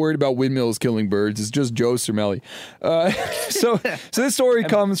don't got to be worried about windmills killing birds. It's just Joe Cermelli. So this story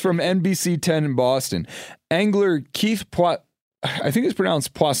comes from NBC 10 in Boston. Angler Keith I think it's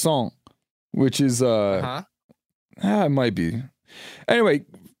pronounced Poisson, which is it might be. Anyway.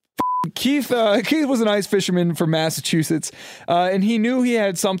 Keith was an ice fisherman from Massachusetts, and he knew he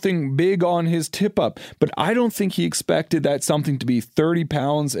had something big on his tip-up, but I don't think he expected that something to be 30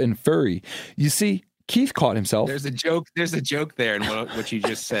 pounds and furry. You see, Keith caught himself. There's a joke there in what you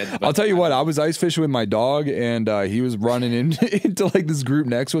just said. I'll tell you what, I was ice fishing with my dog, and he was running into like this group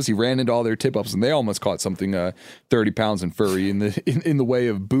next to us. He ran into all their tip-ups, and they almost caught something 30 pounds and furry in the way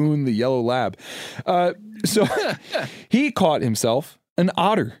of Boone, the yellow lab. So he caught himself an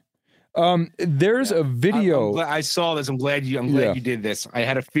otter. There's a video. I saw this. I'm glad you did this. I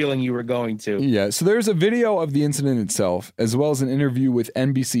had a feeling you were going to. Yeah. So there's a video of the incident itself, as well as an interview with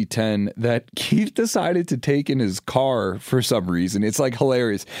NBC 10 that Keith decided to take in his car for some reason. It's like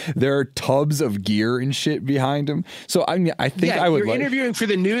hilarious. There are tubs of gear and shit behind him. So I mean, I think I would. You're interviewing for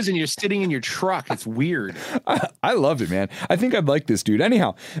the news and you're sitting in your truck. It's weird. I loved it, man. I think I'd like this dude.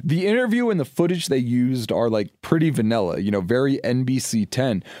 Anyhow, the interview and the footage they used are like pretty vanilla, very NBC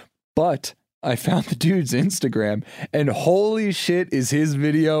 10. But I found the dude's Instagram, and holy shit, is his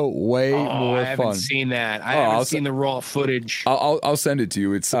video way more fun. I haven't seen that. I haven't seen the raw footage. I'll send it to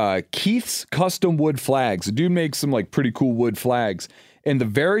you. It's Keith's Custom Wood Flags. The dude makes some like pretty cool wood flags, and the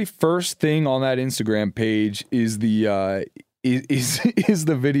very first thing on that Instagram page is the is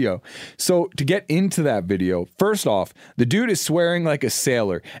the video. So to get into that video, first off, the dude is swearing like a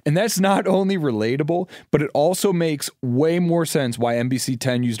sailor, and that's not only relatable, but it also makes way more sense why NBC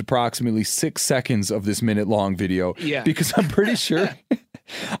 10 used approximately 6 seconds of this minute-long video. Yeah. Because I'm pretty sure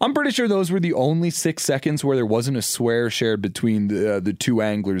those were the only 6 seconds where there wasn't a swear shared between the two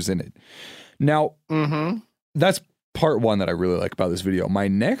anglers in it. Now, that's part one that I really like about this video. My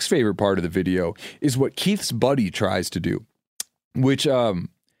next favorite part of the video is what Keith's buddy tries to do. Which, it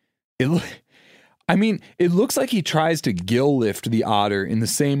looks like he tries to gill lift the otter in the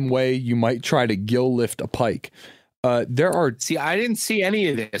same way you might try to gill lift a pike. I didn't see any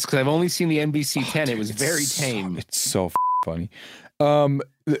of this because I've only seen the NBC 10. It was very tame. It's so funny.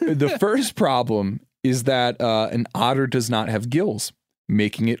 The first problem is that an otter does not have gills,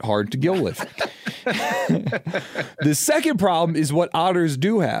 making it hard to gill lift. The second problem is what otters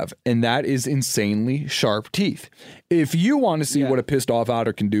do have, and that is insanely sharp teeth. If you want to see what a pissed off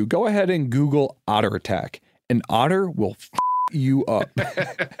otter can do, go ahead and Google otter attack. An otter will you up.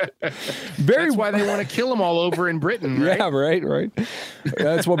 That's why they want to kill them all over in Britain, right? Yeah, right.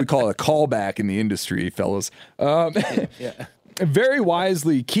 That's what we call a callback in the industry, fellas. Very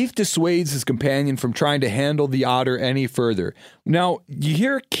wisely, Keith dissuades his companion from trying to handle the otter any further. Now, you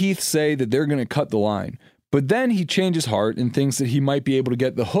hear Keith say that they're going to cut the line, but then he changes heart and thinks that he might be able to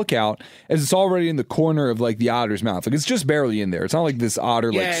get the hook out as it's already in the corner of like the otter's mouth. Like it's just barely in there. It's not like this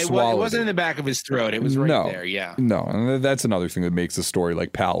otter swallowed. It wasn't in the back of his throat. It was right there. Yeah. No, and that's another thing that makes the story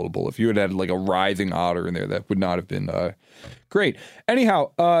like palatable. If you had like a writhing otter in there, that would not have been great.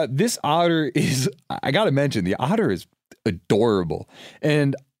 Anyhow, this otter is, I got to mention, the otter is adorable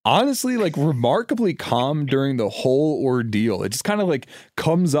and honestly like remarkably calm during the whole ordeal. It just kind of like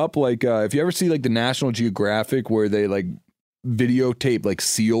comes up like if you ever see like the National Geographic where they like videotape like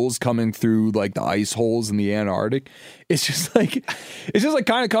seals coming through like the ice holes in the Antarctic, it's just like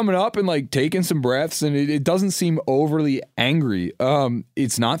kind of coming up and like taking some breaths, and it doesn't seem overly angry.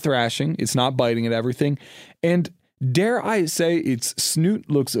 It's not thrashing, it's not biting at everything, and dare I say its snoot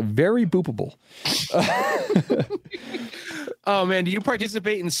looks very boopable. Oh man, do you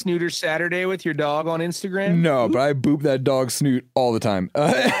participate in Snooter Saturday with your dog on Instagram? No, but I boop that dog's snoot all the time.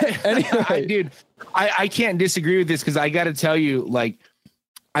 Anyway. I can't disagree with this because I got to tell you, like,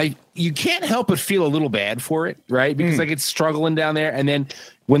 you can't help but feel a little bad for it, right? Because like it's struggling down there, and then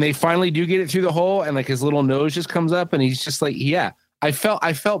when they finally do get it through the hole, and like his little nose just comes up, and he's just like, yeah, I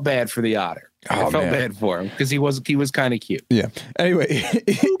felt bad for the otter. I felt bad for him because he was kind of cute. Yeah. Anyway,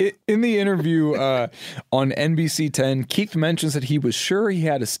 in the interview on NBC 10, Keith mentions that he was sure he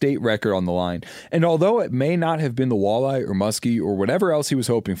had a state record on the line. And although it may not have been the walleye or muskie or whatever else he was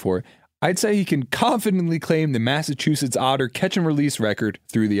hoping for, I'd say he can confidently claim the Massachusetts otter catch and release record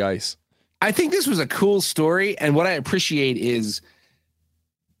through the ice. I think this was a cool story. And what I appreciate is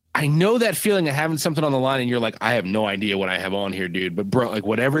I know that feeling of having something on the line and you're like, I have no idea what I have on here, dude. But bro, like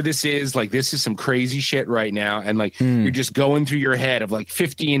whatever this is some crazy shit right now. And like, you're just going through your head of like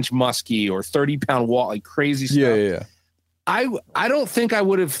 50-inch muskie or 30-pound wall, like crazy stuff. Yeah. I don't think I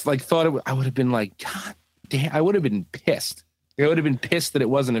would have like thought I would have been like, God damn, I would have been pissed. I would have been pissed that it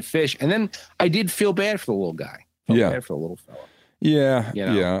wasn't a fish. And then I did feel bad for the little guy. Bad for the little fella. Yeah.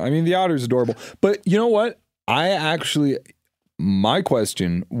 Yeah. I mean, the otter's adorable, but you know what? My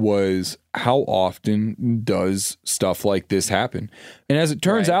question was, how often does stuff like this happen? And as it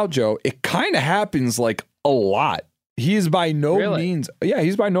turns out, Joe, it kind of happens like a lot. He is by no means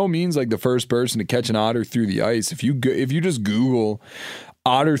like the first person to catch an otter through the ice. If you just Google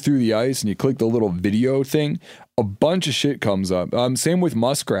otter through the ice and you click the little video thing, a bunch of shit comes up. Same with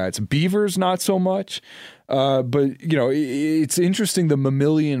muskrats. Beavers, not so much. But, it's interesting, the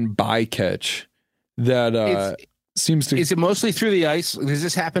mammalian bycatch that seems to... Is it mostly through the ice? Does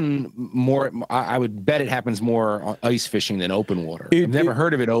this happen more? I would bet it happens more on ice fishing than open water. I've never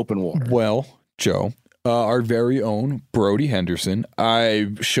heard of it open water. Well, Joe, our very own Brody Henderson, I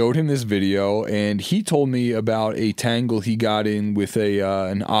showed him this video, and he told me about a tangle he got in with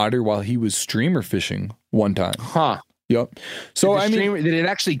an otter while he was streamer fishing one time. Huh. Yep. So did it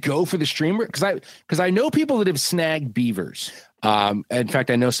actually go for the streamer? Because I know people that have snagged beavers. In fact,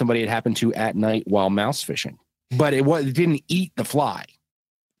 I know somebody it happened to at night while mouse fishing, but it didn't eat the fly.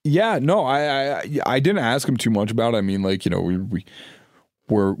 Yeah, no, I didn't ask him too much about it. I mean,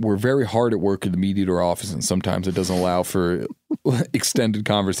 we're very hard at work at the meat eater office, and sometimes it doesn't allow for extended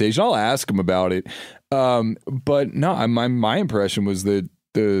conversation. I'll ask him about it, but no, my impression was that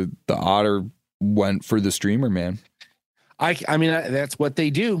the otter went for the streamer, man. I mean, that's what they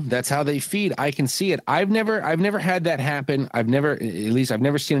do. That's how they feed. I can see it. I've never had that happen. I've never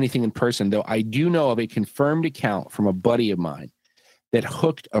seen anything in person, though. I do know of a confirmed account from a buddy of mine that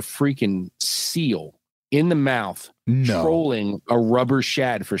hooked a freaking seal in the mouth, trolling a rubber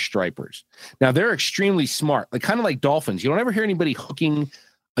shad for stripers. Now, they're extremely smart, kind of like dolphins. You don't ever hear anybody hooking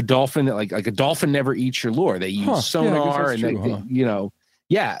a dolphin that like a dolphin never eats your lure. They use sonar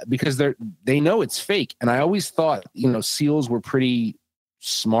Yeah, because they know it's fake. And I always thought, seals were pretty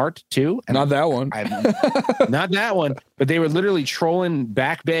smart too. And not that one. Not that one. But they were literally trolling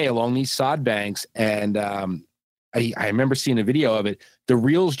Back Bay along these sod banks. And I remember seeing a video of it. The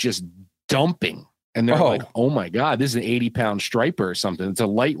reel's just dumping. And they're like, oh my God, this is an 80-pound striper or something. It's a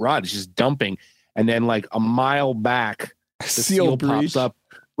light rod. It's just dumping. And then like a mile back, the seal pops up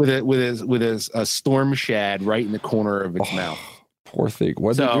with a storm shad right in the corner of its mouth. Poor thing.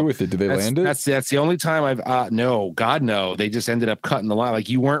 What did they do with it? Did they land it? That's the only time I've no, God no. They just ended up cutting the line. Like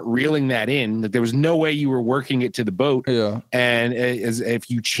you weren't reeling that in. Like there was no way you were working it to the boat. Yeah. And if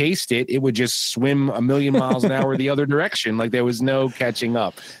you chased it, it would just swim a million miles an hour the other direction. Like there was no catching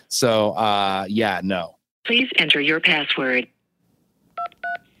up. So no. Please enter your password.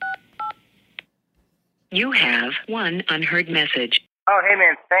 You have one unheard message. Oh, hey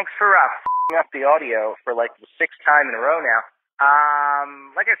man, thanks for f***ing up the audio for like the 6th time in a row now.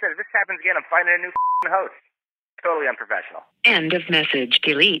 Like I said, if this happens again, I'm finding a new host. Totally unprofessional. End of message.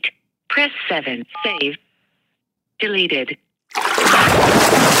 Delete. Press 7. Save. Deleted.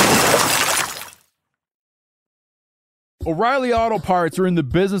 O'Reilly Auto Parts are in the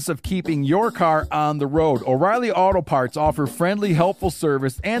business of keeping your car on the road. O'Reilly Auto Parts offer friendly, helpful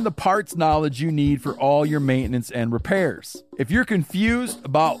service and the parts knowledge you need for all your maintenance and repairs. If you're confused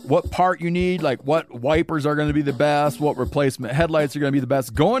about what part you need, like what wipers are going to be the best, what replacement headlights are going to be the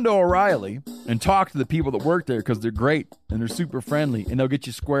best, go into O'Reilly and talk to the people that work there because they're great and they're super friendly and they'll get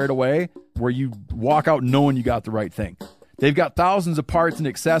you squared away where you walk out knowing you got the right thing. They've got thousands of parts and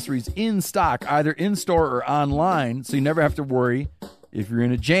accessories in stock, either in-store or online, so you never have to worry if you're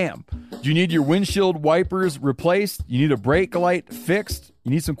in a jam. Do you need your windshield wipers replaced? You need a brake light fixed? You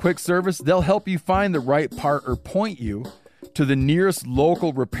need some quick service? They'll help you find the right part or point you to the nearest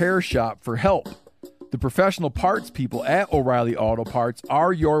local repair shop for help. The professional parts people at O'Reilly Auto Parts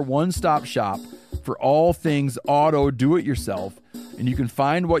are your one-stop shop for all things auto do-it-yourself, and you can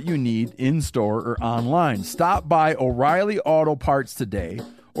find what you need in-store or online. Stop by O'Reilly Auto Parts today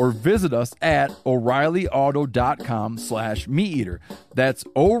or visit us at O'ReillyAuto.com/MeatEater. That's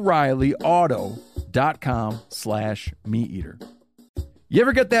O'ReillyAuto.com/MeatEater. You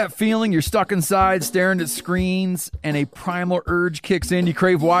ever get that feeling you're stuck inside staring at screens and a primal urge kicks in? You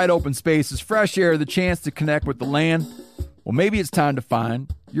crave wide open spaces, fresh air, the chance to connect with the land. Well, maybe it's time to find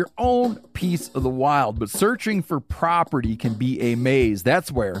your own piece of the wild, but searching for property can be a maze.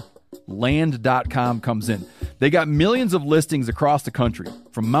 That's where Land.com comes in. They got millions of listings across the country,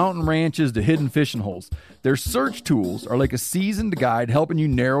 from mountain ranches to hidden fishing holes. Their search tools are like a seasoned guide helping you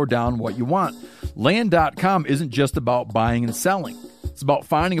narrow down what you want. Land.com isn't just about buying and selling. It's about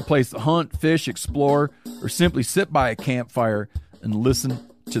finding a place to hunt, fish, explore, or simply sit by a campfire and listen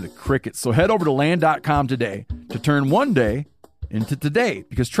to the crickets. So head over to Land.com today to turn one day into today,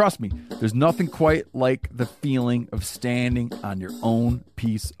 because trust me, there's nothing quite like the feeling of standing on your own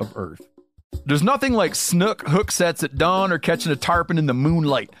piece of earth. There's nothing like snook hook sets at dawn or catching a tarpon in the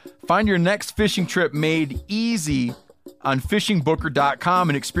moonlight. Find your next fishing trip made easy on fishingbooker.com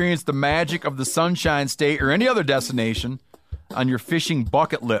and experience the magic of the Sunshine State or any other destination on your fishing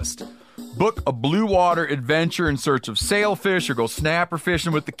bucket list. Book a blue water adventure in search of sailfish or go snapper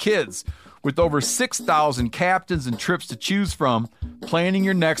fishing with the kids. With over 6,000 captains and trips to choose from, planning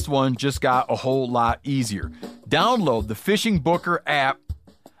your next one just got a whole lot easier. Download the Fishing Booker app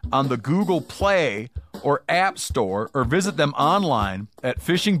on the Google Play or App Store, or visit them online at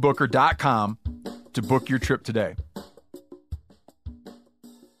fishingbooker.com to book your trip today.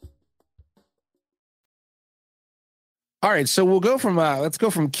 All right, so we'll go from let's go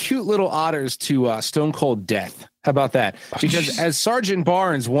from cute little otters to stone cold death. How about that? Because as Sergeant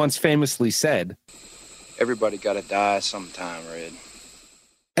Barnes once famously said, everybody got to die sometime, Red.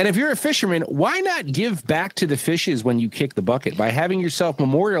 And if you're a fisherman, why not give back to the fishes when you kick the bucket by having yourself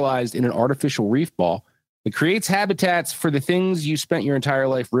memorialized in an artificial reef ball that creates habitats for the things you spent your entire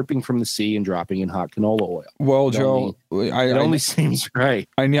life ripping from the sea and dropping in hot canola oil? Well, Joe, it only seems right.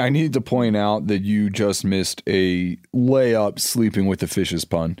 I need to point out that you just missed a layup sleeping with the fishes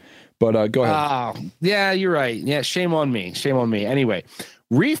pun. But go ahead. Yeah, you're right. Yeah, shame on me. Shame on me. Anyway,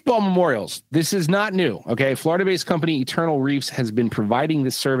 reef ball memorials. This is not new. Okay. Florida-based company Eternal Reefs has been providing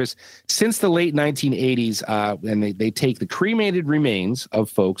this service since the late 1980s. And they take the cremated remains of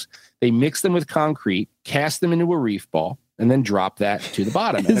folks, they mix them with concrete, cast them into a reef ball, and then drop that to the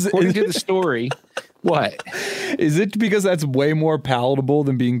bottom. And according to the story, what? Is it because that's way more palatable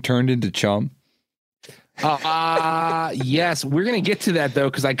than being turned into chum? Yes, we're going to get to that,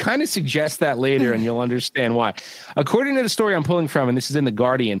 though, because I kind of suggest that later, and you'll understand why. According to the story I'm pulling from, and this is in The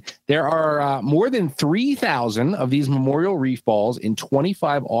Guardian, there are more than 3,000 of these memorial reef balls in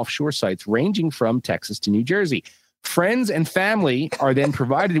 25 offshore sites ranging from Texas to New Jersey. Friends and family are then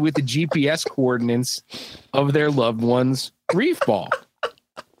provided with the GPS coordinates of their loved one's reef ball.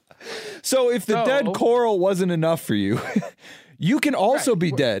 So if the dead coral wasn't enough for you, you can also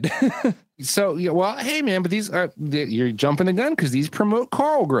be dead. So, yeah, well, hey, man, but these are, you're jumping the gun because these promote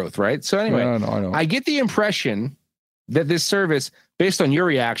coral growth, right? So anyway, I know. I get the impression that this service, based on your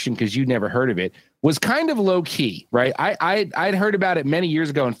reaction, because you'd never heard of it, was kind of low key, right? I'd heard about it many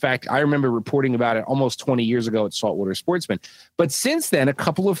years ago. In fact, I remember reporting about it almost 20 years ago at Saltwater Sportsman. But since then, a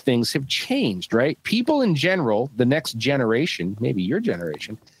couple of things have changed, right? People in general, the next generation, maybe your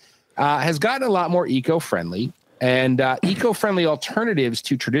generation, has gotten a lot more eco-friendly. And eco-friendly alternatives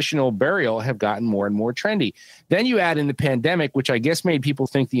to traditional burial have gotten more and more trendy. Then you add in the pandemic, which I guess made people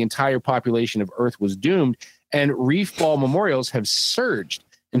think the entire population of Earth was doomed, and reef ball memorials have surged.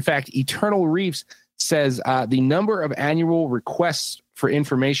 In fact, Eternal Reefs says the number of annual requests for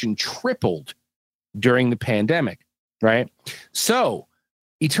information tripled during the pandemic, right? So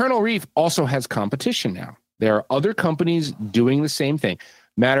Eternal Reef also has competition now. There are other companies doing the same thing.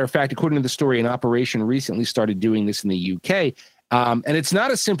 Matter of fact, according to the story, an operation recently started doing this in the UK. And it's not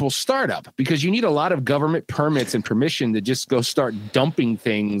a simple startup because you need a lot of government permits and permission to just go start dumping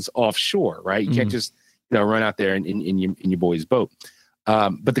things offshore, right? You can't just run out there in your boy's boat.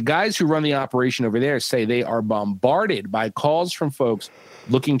 But the guys who run the operation over there say they are bombarded by calls from folks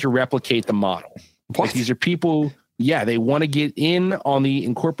looking to replicate the model. Like, these are people, they want to get in on the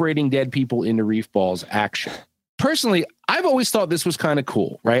incorporating dead people into reef balls action. Personally, I've always thought this was kind of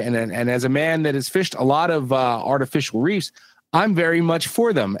cool, right? And as a man that has fished a lot of artificial reefs, I'm very much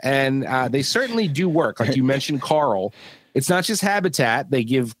for them. And they certainly do work. Like you mentioned, coral. It's not just habitat. They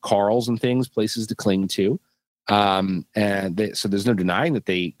give corals and things places to cling to. So there's no denying that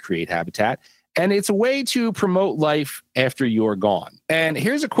they create habitat. And it's a way to promote life after you're gone. And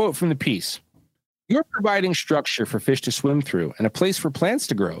here's a quote from the piece. "You're providing structure for fish to swim through and a place for plants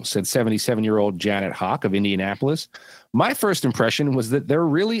to grow," said 77-year-old Janet Hawk of Indianapolis. "My first impression was that they're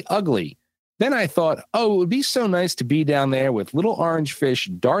really ugly. Then I thought, it would be so nice to be down there with little orange fish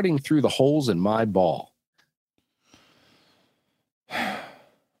darting through the holes in my ball."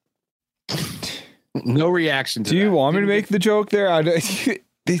 No reaction to that. Do you want me to make the joke there?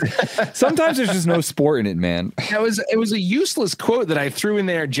 Sometimes there's just no sport in it, man. It was a useless quote that I threw in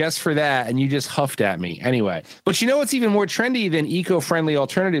there just for that, and you just huffed at me. Anyway, but you know what's even more trendy than eco-friendly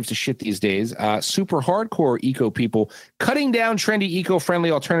alternatives to shit these days? Super hardcore eco people cutting down trendy eco-friendly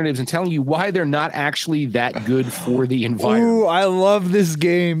alternatives and telling you why they're not actually that good for the environment. Ooh, I love this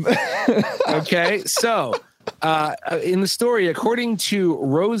game. Okay, so in the story, according to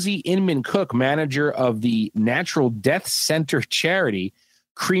Rosie Inman Cook, manager of the Natural Death Center charity,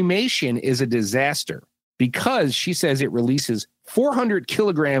 cremation is a disaster because she says it releases 400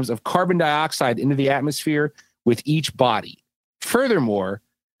 kilograms of carbon dioxide into the atmosphere with each body. Furthermore,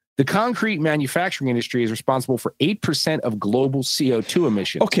 the concrete manufacturing industry is responsible for 8% of global CO2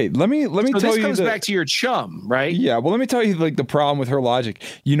 emissions. Okay, let me tell you. This comes back to your chum, right? Yeah, well, let me tell you the problem with her logic.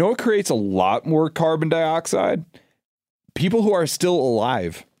 You know what creates a lot more carbon dioxide? People who are still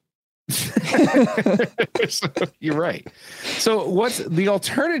alive. You're right. So what's the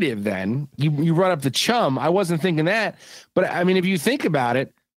alternative then? You brought up the chum. I wasn't thinking that, but I mean, if you think about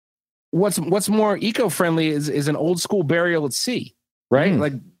it, what's more eco-friendly is an old school burial at sea, right?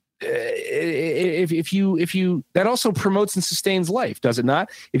 Like if you that also promotes and sustains life, does it not?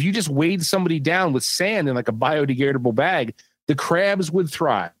 If you just weighed somebody down with sand in like a biodegradable bag, the crabs would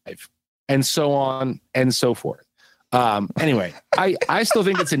thrive, and so on and so forth. Anyway, I still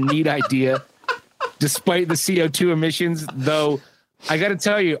think it's a neat idea, despite the CO2 emissions. Though I got to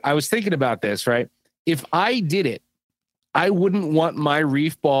tell you, I was thinking about this. Right, if I did it, I wouldn't want my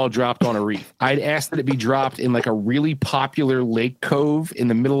reef ball dropped on a reef. I'd ask that it be dropped in like a really popular lake cove in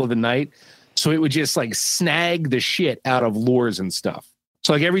the middle of the night, so it would just like snag the shit out of lures and stuff.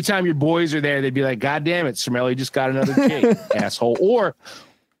 So like every time your boys are there, they'd be like, "God damn it, Cermelli just got another jig, asshole."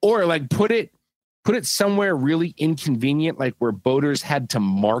 Or like put it somewhere really inconvenient, like where boaters had to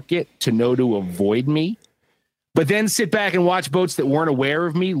mark it to know to avoid me, but then sit back and watch boats that weren't aware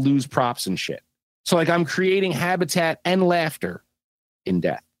of me lose props and shit. So like I'm creating habitat and laughter in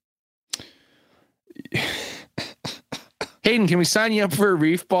death. Hayden, can we sign you up for a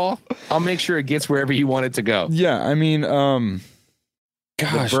reef ball? I'll make sure it gets wherever you want it to go. Yeah, I mean,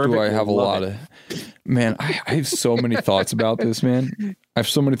 gosh, do I have a lot of... Man, I have so many thoughts about this, man. I have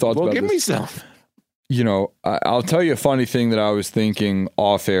so many thoughts about this. Well, give me some. You know, I'll tell you a funny thing that I was thinking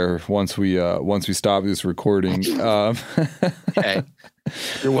off air once we stop this recording. Okay.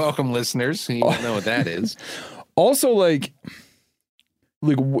 You're welcome, listeners. You don't know what that is. Also, like,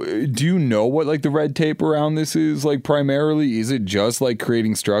 do you know what like the red tape around this is? Like, primarily, is it just like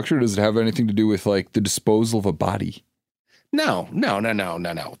creating structure? Does it have anything to do with like the disposal of a body? No.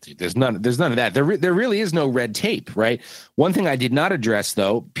 There's none of that. There really is no red tape, right? One thing I did not address,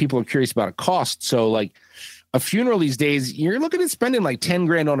 though, people are curious about a cost. So, like, a funeral these days, you're looking at spending like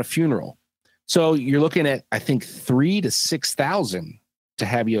 $10,000 on a funeral. So you're looking at, I think, $3,000 to $6,000 to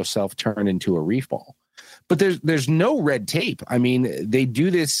have yourself turn into a reef ball. But there's no red tape. I mean, they do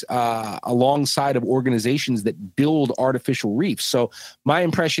this alongside of organizations that build artificial reefs. So my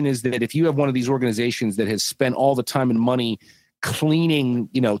impression is that if you have one of these organizations that has spent all the time and money cleaning,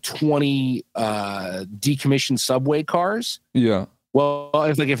 20 decommissioned subway cars, yeah. Well,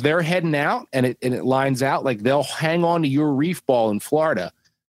 if they're heading out and it lines out, like they'll hang on to your reef ball in Florida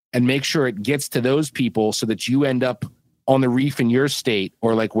and make sure it gets to those people so that you end up on the reef in your state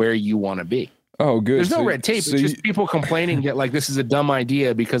or like where you want to be. Oh, good. There's no red tape. It's just people complaining that like this is a dumb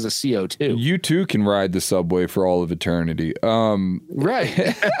idea because of CO2. You too can ride the subway for all of eternity.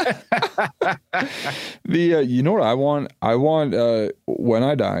 Right. You know what I want? I want when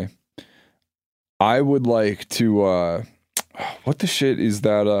I die, I would like to what the shit is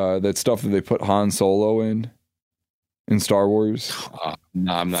that stuff that they put Han Solo in Star Wars?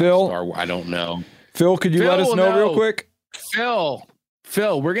 No, I'm not Phil? Star Wars. I don't know. Phil, could you let us know real quick?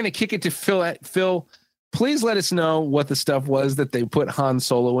 Phil, we're going to kick it to Phil. Phil, please let us know what the stuff was that they put Han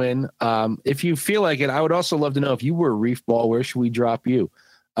Solo in. If you feel like it, I would also love to know if you were a reef ball, where should we drop you?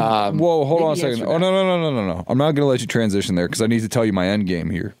 Whoa, hold on a second. Oh, no. I'm not going to let you transition there because I need to tell you my end game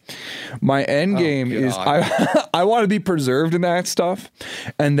here. My end game is I want to be preserved in that stuff.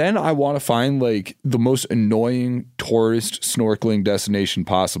 And then I want to find like the most annoying tourist snorkeling destination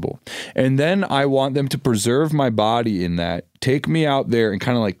possible. And then I want them to preserve my body in that, take me out there and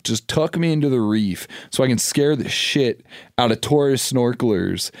kind of like just tuck me into the reef so I can scare the shit out of tourist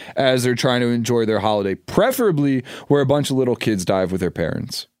snorkelers as they're trying to enjoy their holiday, preferably where a bunch of little kids dive with their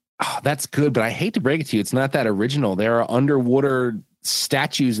parents. Oh, that's good, but I hate to break it to you. It's not that original. There are underwater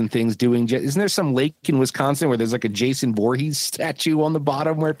statues and things doing. Isn't there some lake in Wisconsin where there's like a Jason Voorhees statue on the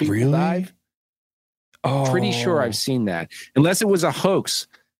bottom where people dive? Oh, pretty sure I've seen that. Unless it was a hoax,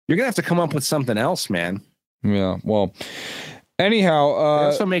 you're gonna have to come up with something else, man. Yeah. Well, anyhow, they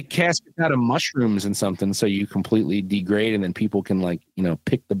also make caskets out of mushrooms and something, so you completely degrade, and then people can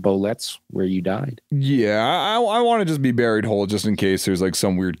pick the bolettes where you died. Yeah, I want to just be buried whole, just in case there's like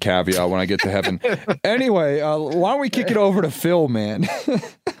some weird caveat when I get to heaven. Anyway, why don't we kick it over to Phil, man?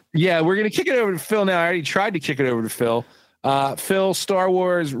 Yeah, we're gonna kick it over to Phil now. I already tried to kick it over to Phil. Phil, Star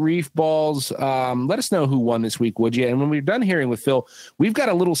Wars, reef balls. Let us know who won this week, would you? And when we're done hearing with Phil, we've got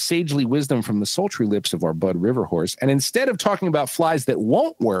a little sagely wisdom from the sultry lips of our Bud River horse. And instead of talking about flies that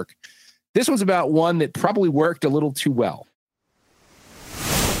won't work, this one's about one that probably worked a little too well.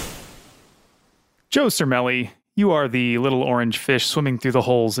 Joe Cermelli, you are the little orange fish swimming through the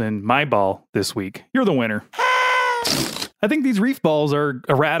holes in my ball this week. You're the winner. I think these reef balls are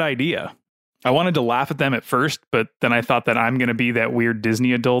a rad idea. I wanted to laugh at them at first, but then I thought that I'm going to be that weird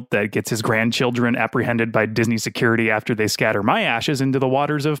Disney adult that gets his grandchildren apprehended by Disney security after they scatter my ashes into the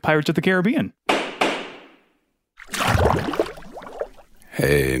waters of Pirates of the Caribbean.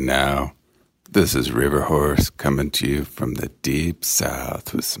 Hey, now. This is River Horse coming to you from the deep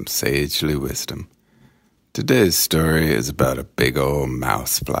south with some sagely wisdom. Today's story is about a big old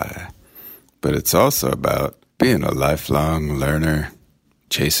mousefly, but it's also about being a lifelong learner,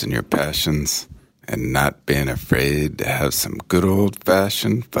 chasing your passions, and not being afraid to have some good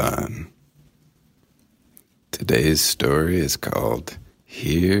old-fashioned fun. Today's story is called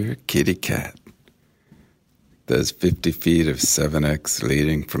Here, Kitty Cat. There's 50 feet of 7X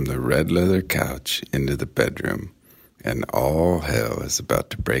leading from the red leather couch into the bedroom, and all hell is about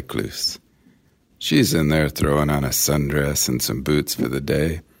to break loose. She's in there throwing on a sundress and some boots for the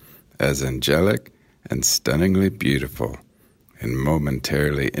day, as angelic and stunningly beautiful and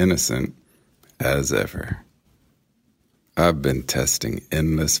momentarily innocent as ever. I've been testing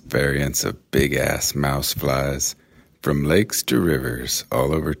endless variants of big-ass mouse flies from lakes to rivers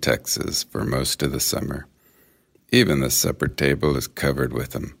all over Texas for most of the summer. Even the supper table is covered with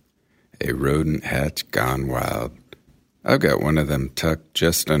them, a rodent hatch gone wild. I've got one of them tucked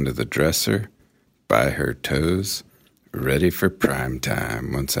just under the dresser, by her toes, ready for prime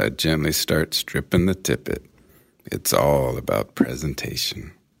time once I gently start stripping the tippet. It's all about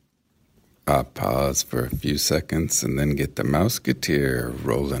presentation. I pause for a few seconds and then get the Mouseketeer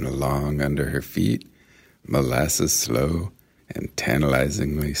rolling along under her feet, molasses slow and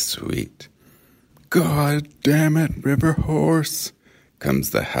tantalizingly sweet. God damn it, River Horse,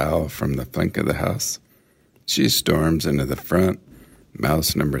 comes the howl from the flank of the house. She storms into the front,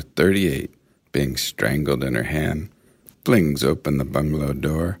 mouse number 38 being strangled in her hand, flings open the bungalow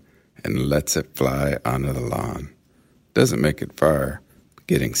door, and lets it fly onto the lawn. Doesn't make it far,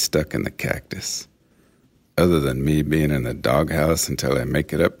 getting stuck in the cactus. Other than me being in the doghouse until I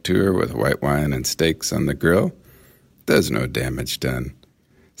make it up to her with white wine and steaks on the grill, there's no damage done,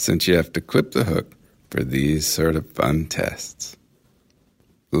 since you have to clip the hook for these sort of fun tests.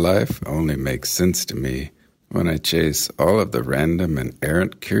 Life only makes sense to me when I chase all of the random and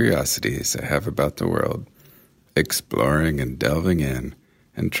errant curiosities I have about the world, exploring and delving in,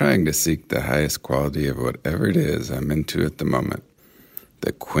 and trying to seek the highest quality of whatever it is I'm into at the moment.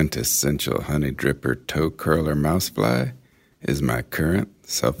 The quintessential honey dripper toe curler mousefly is my current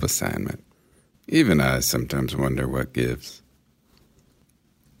self-assignment. Even I sometimes wonder what gives.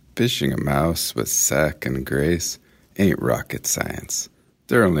 Fishing a mouse with sack and grace ain't rocket science.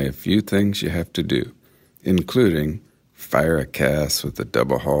 There are only a few things you have to do, including fire a cast with a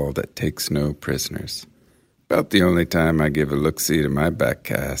double haul that takes no prisoners. About the only time I give a look-see to my back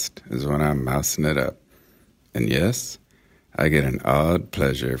cast is when I'm mousing it up. And yes, I get an odd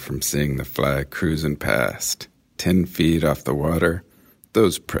pleasure from seeing the fly cruising past, 10 feet off the water,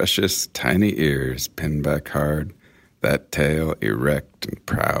 those precious tiny ears pinned back hard, that tail erect and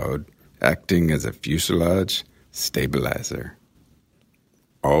proud, acting as a fuselage stabilizer.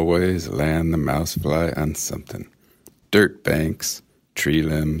 Always land the mousefly on something. Dirt banks, tree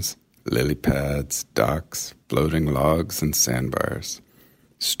limbs, lily pads, docks, floating logs, and sandbars.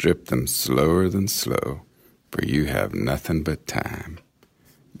 Strip them slower than slow, for you have nothing but time.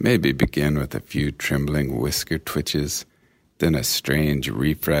 Maybe begin with a few trembling whisker twitches, then a strange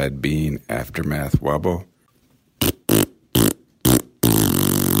refried bean aftermath wobble.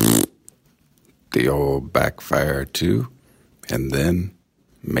 The old backfire too, and then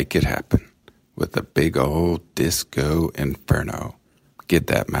make it happen with a big old disco inferno. Get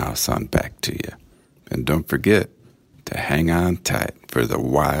that mouse on back to you. And don't forget to hang on tight for the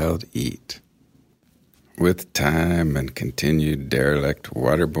wild eat. With time and continued derelict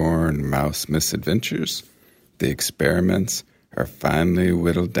waterborne mouse misadventures, the experiments are finally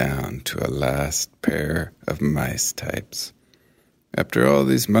whittled down to a last pair of mice types. After all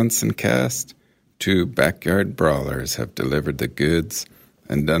these months in cast, 2 backyard brawlers have delivered the goods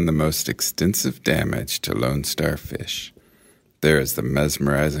and done the most extensive damage to Lone Star fish. There is the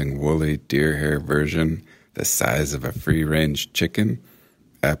mesmerizing woolly deer hair version, the size of a free-range chicken,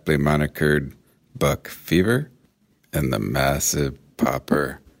 aptly monikered Buck Fever, and the massive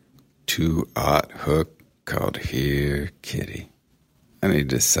popper 2-aught hook called Here Kitty. I need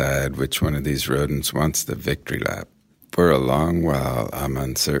to decide which one of these rodents wants the victory lap. For a long while, I'm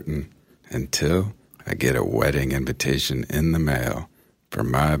uncertain, until I get a wedding invitation in the mail for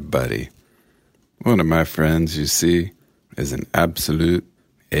my buddy. One of my friends, you see, is an absolute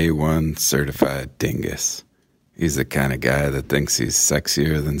A1 certified dingus. He's the kind of guy that thinks he's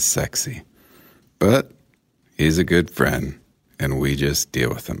sexier than sexy. But he's a good friend, and we just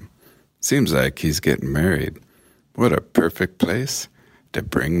deal with him. Seems like he's getting married. What a perfect place to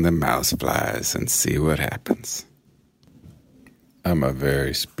bring the mouseflies and see what happens. I'm a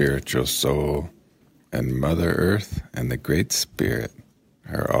very spiritual soul, and Mother Earth and the Great Spirit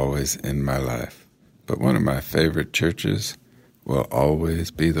are always in my life, but one of my favorite churches will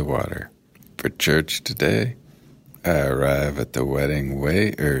always be the water. For church today, I arrive at the wedding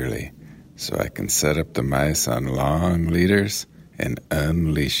way early so I can set up the mice on long leaders and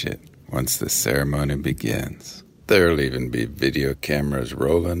unleash it once the ceremony begins. There'll even be video cameras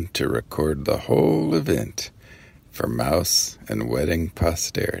rolling to record the whole event for mouse and wedding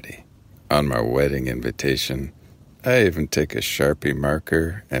posterity. On my wedding invitation, I even take a Sharpie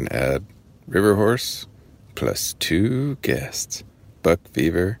marker and add River Horse plus 2 guests, Buck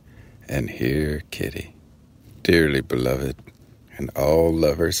Fever and Here Kitty. Dearly beloved, and all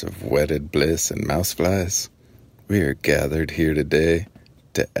lovers of wedded bliss and mouseflies, we are gathered here today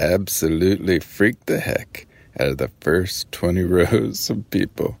to absolutely freak the heck out of the first 20 rows of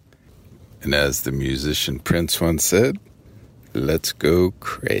people. And as the musician Prince once said, let's go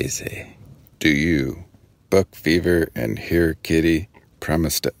crazy. Do you, Buck Fever and Here Kitty,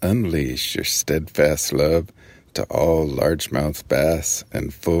 promise to unleash your steadfast love to all largemouth bass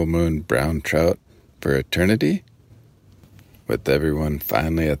and full moon brown trout for eternity? With everyone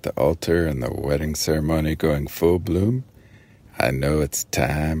finally at the altar and the wedding ceremony going full bloom, I know it's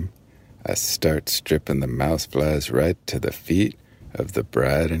time I start stripping the mouseflies right to the feet of the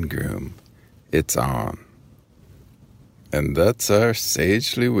bride and groom. It's on. And that's our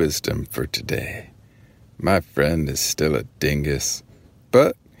sagely wisdom for today. My friend is still a dingus,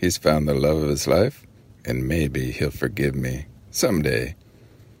 but he's found the love of his life, and maybe he'll forgive me someday.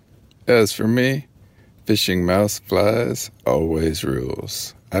 As for me, fishing mouseflies always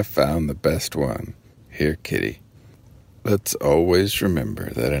rules. I found the best one. Here, Kitty. Let's always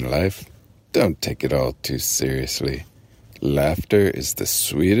remember that in life, don't take it all too seriously. Laughter is the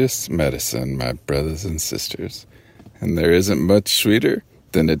sweetest medicine, my brothers and sisters. And there isn't much sweeter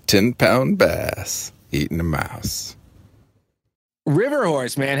than a 10-pound bass eating a mouse. River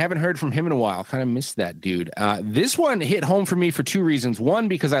Horse, man. Haven't heard from him in a while. Kind of missed that dude. This one hit home for me for 2 reasons. One,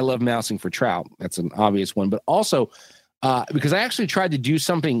 because I love mousing for trout. That's an obvious one. But also because I actually tried to do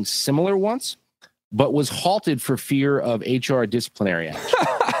something similar once, but was halted for fear of HR disciplinary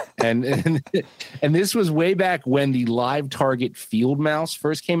action. and this was way back when the live target field mouse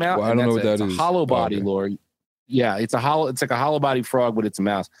first came out. Well, I don't know what that is. It's a hollow body lure. Yeah, it's like a hollow body frog, but it's a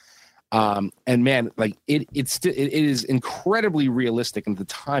mouse. And man, like it is incredibly realistic. And at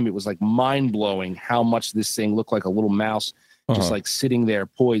the time, it was like mind blowing how much this thing looked like a little mouse, just like sitting there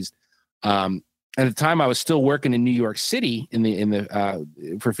poised. And at the time, I was still working in New York City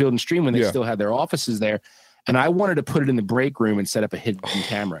for Field and Stream when they still had their offices there. And I wanted to put it in the break room and set up a hidden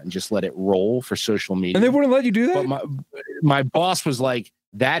camera and just let it roll for social media. And they wouldn't let you do that? But my boss was like,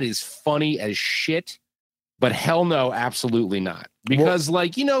 that is funny as shit. But hell no, absolutely not. Because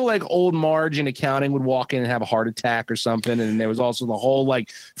like old Marge in accounting would walk in and have a heart attack or something. And there was also the whole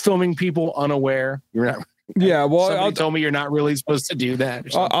like filming people unaware. You're not. Yeah, well, somebody told me you're not really supposed to do that.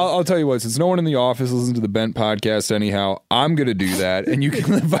 I'll tell you what, since no one in the office listens to the Bent podcast anyhow, I'm going to do that, and you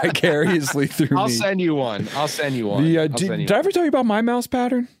can live vicariously through me. I'll send you one. Did I ever tell you about my mouse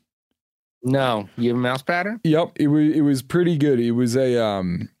pattern? No. You have a mouse pattern? Yep. It was pretty good. It was a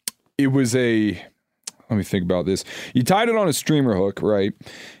let me think about this. You tied it on a streamer hook, right?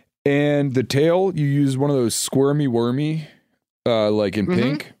 And the tail, you use one of those squirmy wormy, like in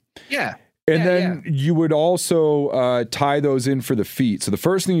pink. Yeah. And then you would also tie those in for the feet. So the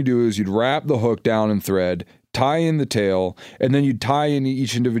first thing you do is you'd wrap the hook down in thread, tie in the tail, and then you'd tie in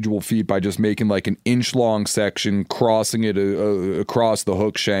each individual feet by just making like an inch-long section, crossing it across the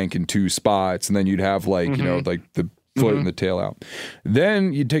hook shank in 2 spots, and then you'd have like, like the foot and the tail out.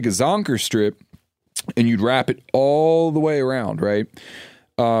 Then you'd take a Zonker strip, and you'd wrap it all the way around, right?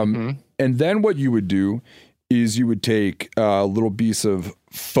 And then what you would do is you would take a little piece of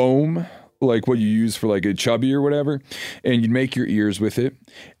foam, like what you use for like a chubby or whatever, and you'd make your ears with it.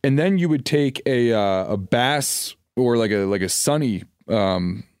 And then you would take a bass or like a sunny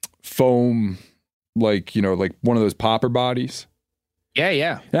foam, like one of those popper bodies.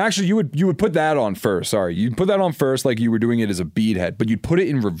 Yeah. Actually, you would put that on first. Sorry, you'd put that on first, like you were doing it as a bead head, but you'd put it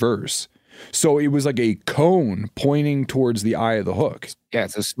in reverse. So it was like a cone pointing towards the eye of the hook. Yeah,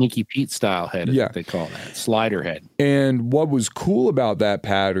 it's a Sneaky Pete style head, is what they call that. Slider head. And what was cool about that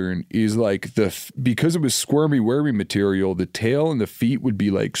pattern is like because it was squirmy, wormy material, the tail and the feet would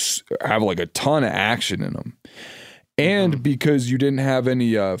be like, have like a ton of action in them. And because you didn't have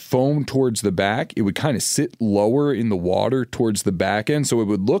any foam towards the back, it would kind of sit lower in the water towards the back end. So it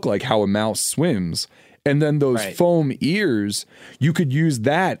would look like how a mouse swims. And then those foam ears, you could use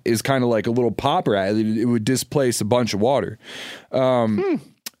that as kind of like a little popper. It would displace a bunch of water.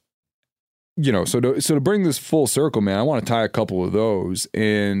 So to bring this full circle, man, I want to tie a couple of those.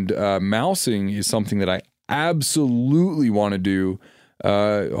 And mousing is something that I absolutely want to do.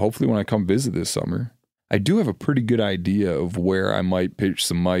 Hopefully when I come visit this summer. I do have a pretty good idea of where I might pitch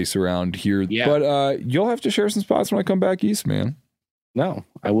some mice around here. Yeah. But you'll have to share some spots when I come back east, man. No,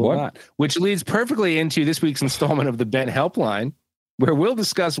 I will not. Which leads perfectly into this week's installment of the Bent Helpline, where we'll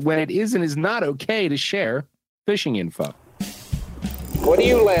discuss when it is and is not okay to share fishing info. What are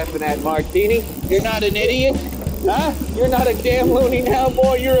you laughing at, Martini? You're not an idiot? Huh? You're not a damn loony now,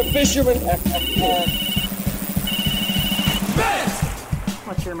 boy. You're a fisherman.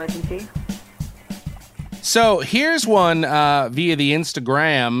 What's your emergency? So here's one via the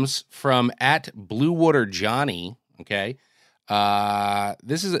Instagrams from @BlueWaterJohnny. Okay,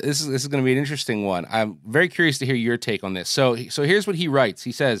 this is going to be an interesting one. I'm very curious to hear your take on this. So here's what he writes.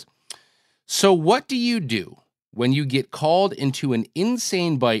 He says, "So what do you do when you get called into an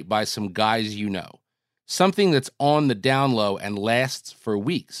insane bite by some guys you know, something that's on the down low and lasts for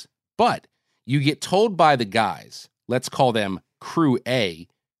weeks, but you get told by the guys, let's call them Crew A,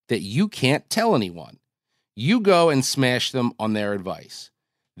 that you can't tell anyone. You go and smash them on their advice.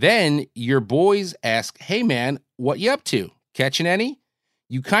 Then your boys ask, hey man, what you up to? Catching any?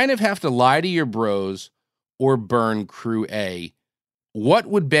 You kind of have to lie to your bros or burn Crew A. What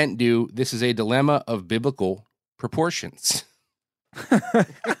would Bent do? This is a dilemma of biblical proportions."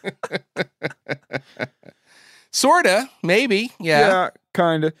 Sorta, maybe, yeah. Yeah,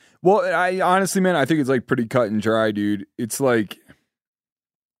 kind of. Well, I honestly, man, I think it's like pretty cut and dry, dude. It's like,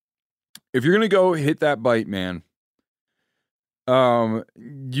 if you're gonna go hit that bite, man,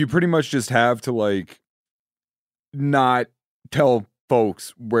 you pretty much just have to like not tell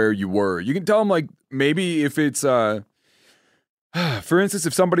folks where you were. You can tell them like maybe if it's for instance,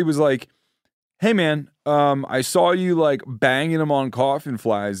 if somebody was like, hey man, I saw you like banging them on coffin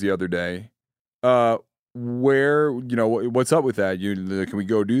flies the other day. Where, what's up with that? Can we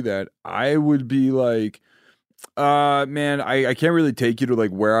go do that? I would be like, man, I can't really take you to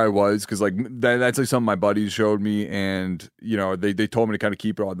like where I was, because like that's like something my buddies showed me, and they told me to kind of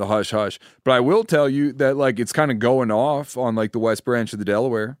keep it on the hush hush. But I will tell you that like it's kind of going off on like the West Branch of the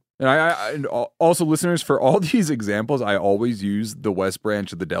Delaware. And and also, listeners, for all these examples, I always use the West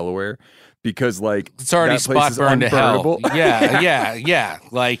Branch of the Delaware because like it's already that place spot burned to hell. unburnable. Yeah.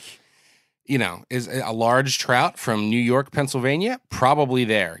 Like, is a large trout from New York, Pennsylvania, probably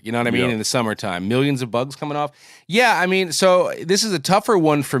there. You know what I mean? Yep. In the summertime, millions of bugs coming off. Yeah, I mean, so this is a tougher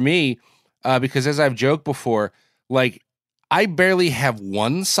one for me because, as I've joked before, like I barely have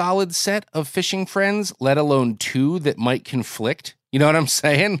one solid set of fishing friends, let alone two that might conflict. You know what I'm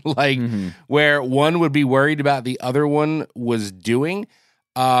saying? Like where one would be worried about the other one was doing.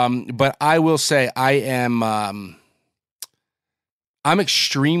 But I will say I am I'm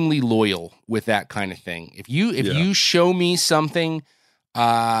extremely loyal with that kind of thing. If you show me something,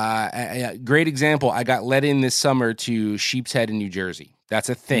 a great example, I got let in this summer to Sheep's Head in New Jersey. That's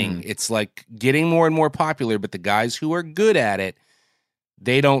a thing. It's like getting more and more popular, but the guys who are good at it,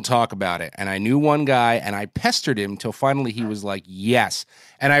 they don't talk about it. And I knew one guy, and I pestered him till finally he was like, yes.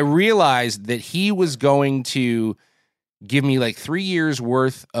 And I realized that he was going to give me like 3 years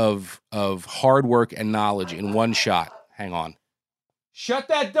worth of hard work and knowledge in one shot. Hang on. Shut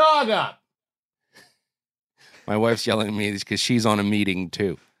that dog up. My wife's yelling at me because she's on a meeting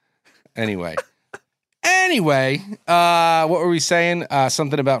too. Anyway, what were we saying?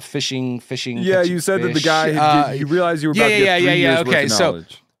 Something about fishing. Yeah, you said that the guy, you realized you were about to get 3 years worth of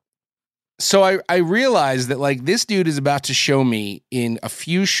knowledge. So I realized that like this dude is about to show me in a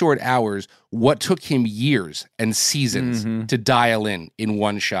few short hours what took him years and seasons to dial in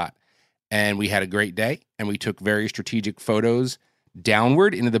one shot. And we had a great day, and we took very strategic photos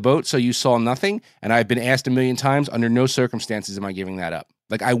downward into the boat, so you saw nothing. And I've been asked a million times, under no circumstances am I giving that up.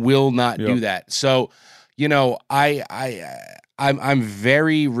 Like I will not do that. So, I'm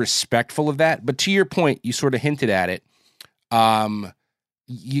very respectful of that. But to your point, you sort of hinted at it.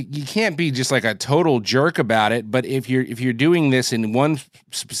 You can't be just like a total jerk about it. But if you're doing this in one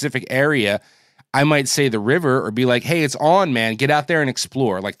specific area, I might say the river, or be like, hey, it's on, man. Get out there and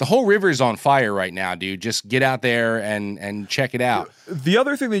explore. Like the whole river is on fire right now, dude. Just get out there and check it out. The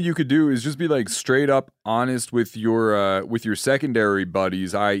other thing that you could do is just be like straight up honest with your secondary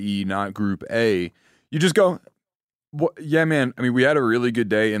buddies, i.e. not group A. You just go, yeah, man. I mean, we had a really good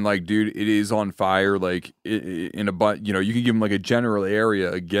day, and like, dude, it is on fire. Like in a but, you can give them like a general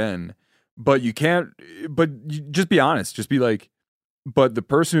area again, but you can't. But you just be honest. Just be like, but the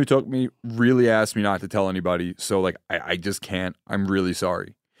person who took me really asked me not to tell anybody, so like I just can't. I'm really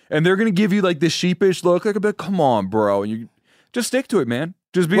sorry. And they're gonna give you like this sheepish look, like a bit. Come on, bro. And just stick to it, man.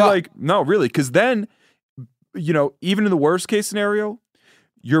 Just be like, no, really. Because then, even in the worst case scenario,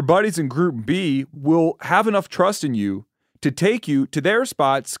 your buddies in Group B will have enough trust in you to take you to their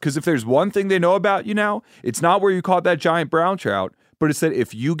spots. Because if there's one thing they know about you now, it's not where you caught that giant brown trout, but it's that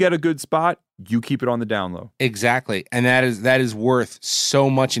if you get a good spot, you keep it on the down low. Exactly. And that is worth so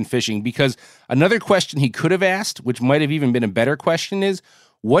much in fishing, because another question he could have asked, which might have even been a better question, is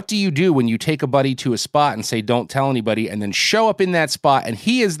what do you do when you take a buddy to a spot and say, don't tell anybody, and then show up in that spot and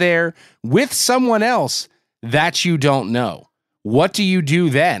he is there with someone else that you don't know? What do you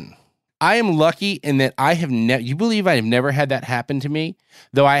do then? I am lucky in that I have you believe I have never had that happen to me,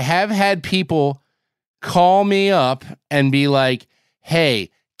 though I have had people call me up and be like,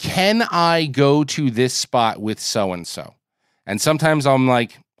 hey, can I go to this spot with so-and-so? And sometimes I'm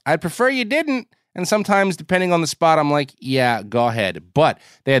like, I'd prefer you didn't. And sometimes, depending on the spot, I'm like, yeah, go ahead. But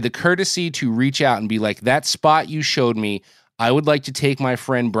they had the courtesy to reach out and be like, that spot you showed me, I would like to take my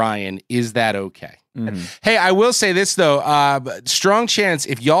friend Brian. Is that okay? Mm-hmm. Hey, I will say this, though. Strong chance,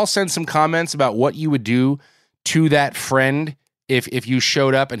 if y'all send some comments about what you would do to that friend if you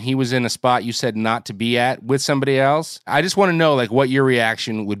showed up and he was in a spot you said not to be at with somebody else, I just want to know what your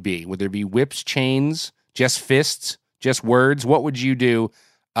reaction would be. Would there be whips, chains, just fists, just words? What would you do?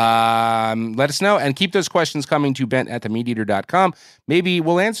 Let us know, and keep those questions coming to bent@themeateater.com. Maybe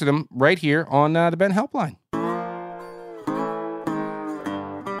we'll answer them right here on the Bent Helpline.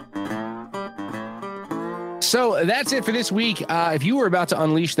 So that's it for this week. If you were about to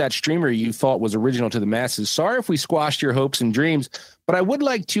unleash that streamer you thought was original to the masses, sorry if we squashed your hopes and dreams, but I would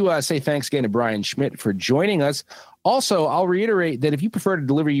like to say thanks again to Brian Schmidt for joining us. Also, I'll reiterate that if you prefer to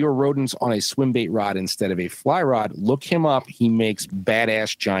deliver your rodents on a swim bait rod instead of a fly rod, look him up. He makes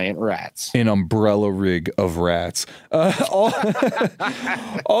badass giant rats. An umbrella rig of rats.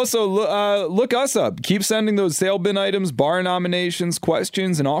 Also, look us up. Keep sending those sale bin items, bar nominations,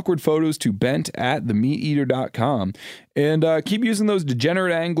 questions, and awkward photos to bent@themeateater.com. And keep using those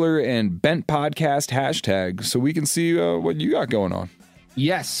Degenerate Angler and Bent Podcast hashtags so we can see what you got going on.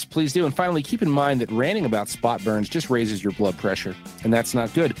 Yes, please do. And finally, keep in mind that ranting about spot burns just raises your blood pressure, and that's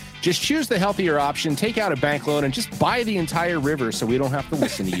not good. Just choose the healthier option, take out a bank loan, and just buy the entire river so we don't have to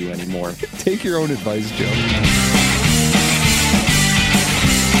listen to you anymore. Take your own advice, Joe.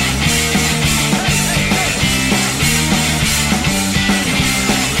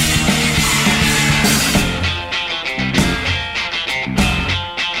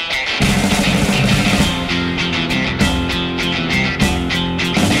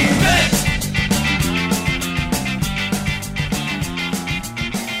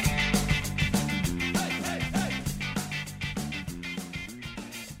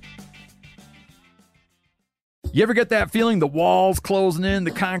 You ever get that feeling the walls closing in,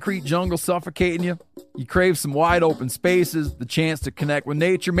 the concrete jungle suffocating you? You crave some wide open spaces, the chance to connect with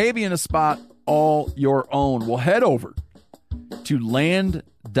nature, maybe in a spot all your own. Well, head over to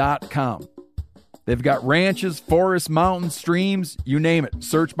land.com. They've got ranches, forests, mountains, streams, you name it.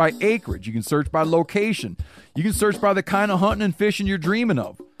 Search by acreage. You can search by location. You can search by the kind of hunting and fishing you're dreaming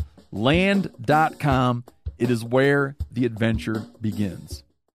of. Land.com. It is where the adventure begins.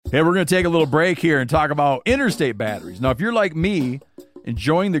 Hey, we're going to take a little break here and talk about Interstate batteries. Now, if you're like me,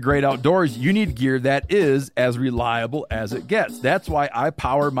 enjoying the great outdoors, you need gear that is as reliable as it gets. That's why I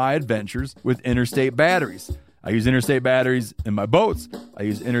power my adventures with Interstate batteries. I use Interstate batteries in my boats. I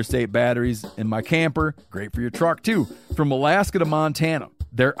use Interstate batteries in my camper. Great for your truck, too. From Alaska to Montana,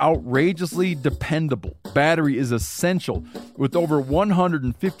 they're outrageously dependable. Battery is essential. With over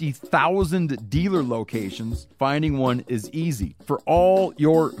 150,000 dealer locations, finding one is easy. For all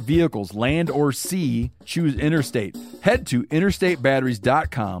your vehicles, land or sea, choose Interstate. Head to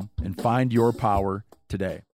interstatebatteries.com and find your power today.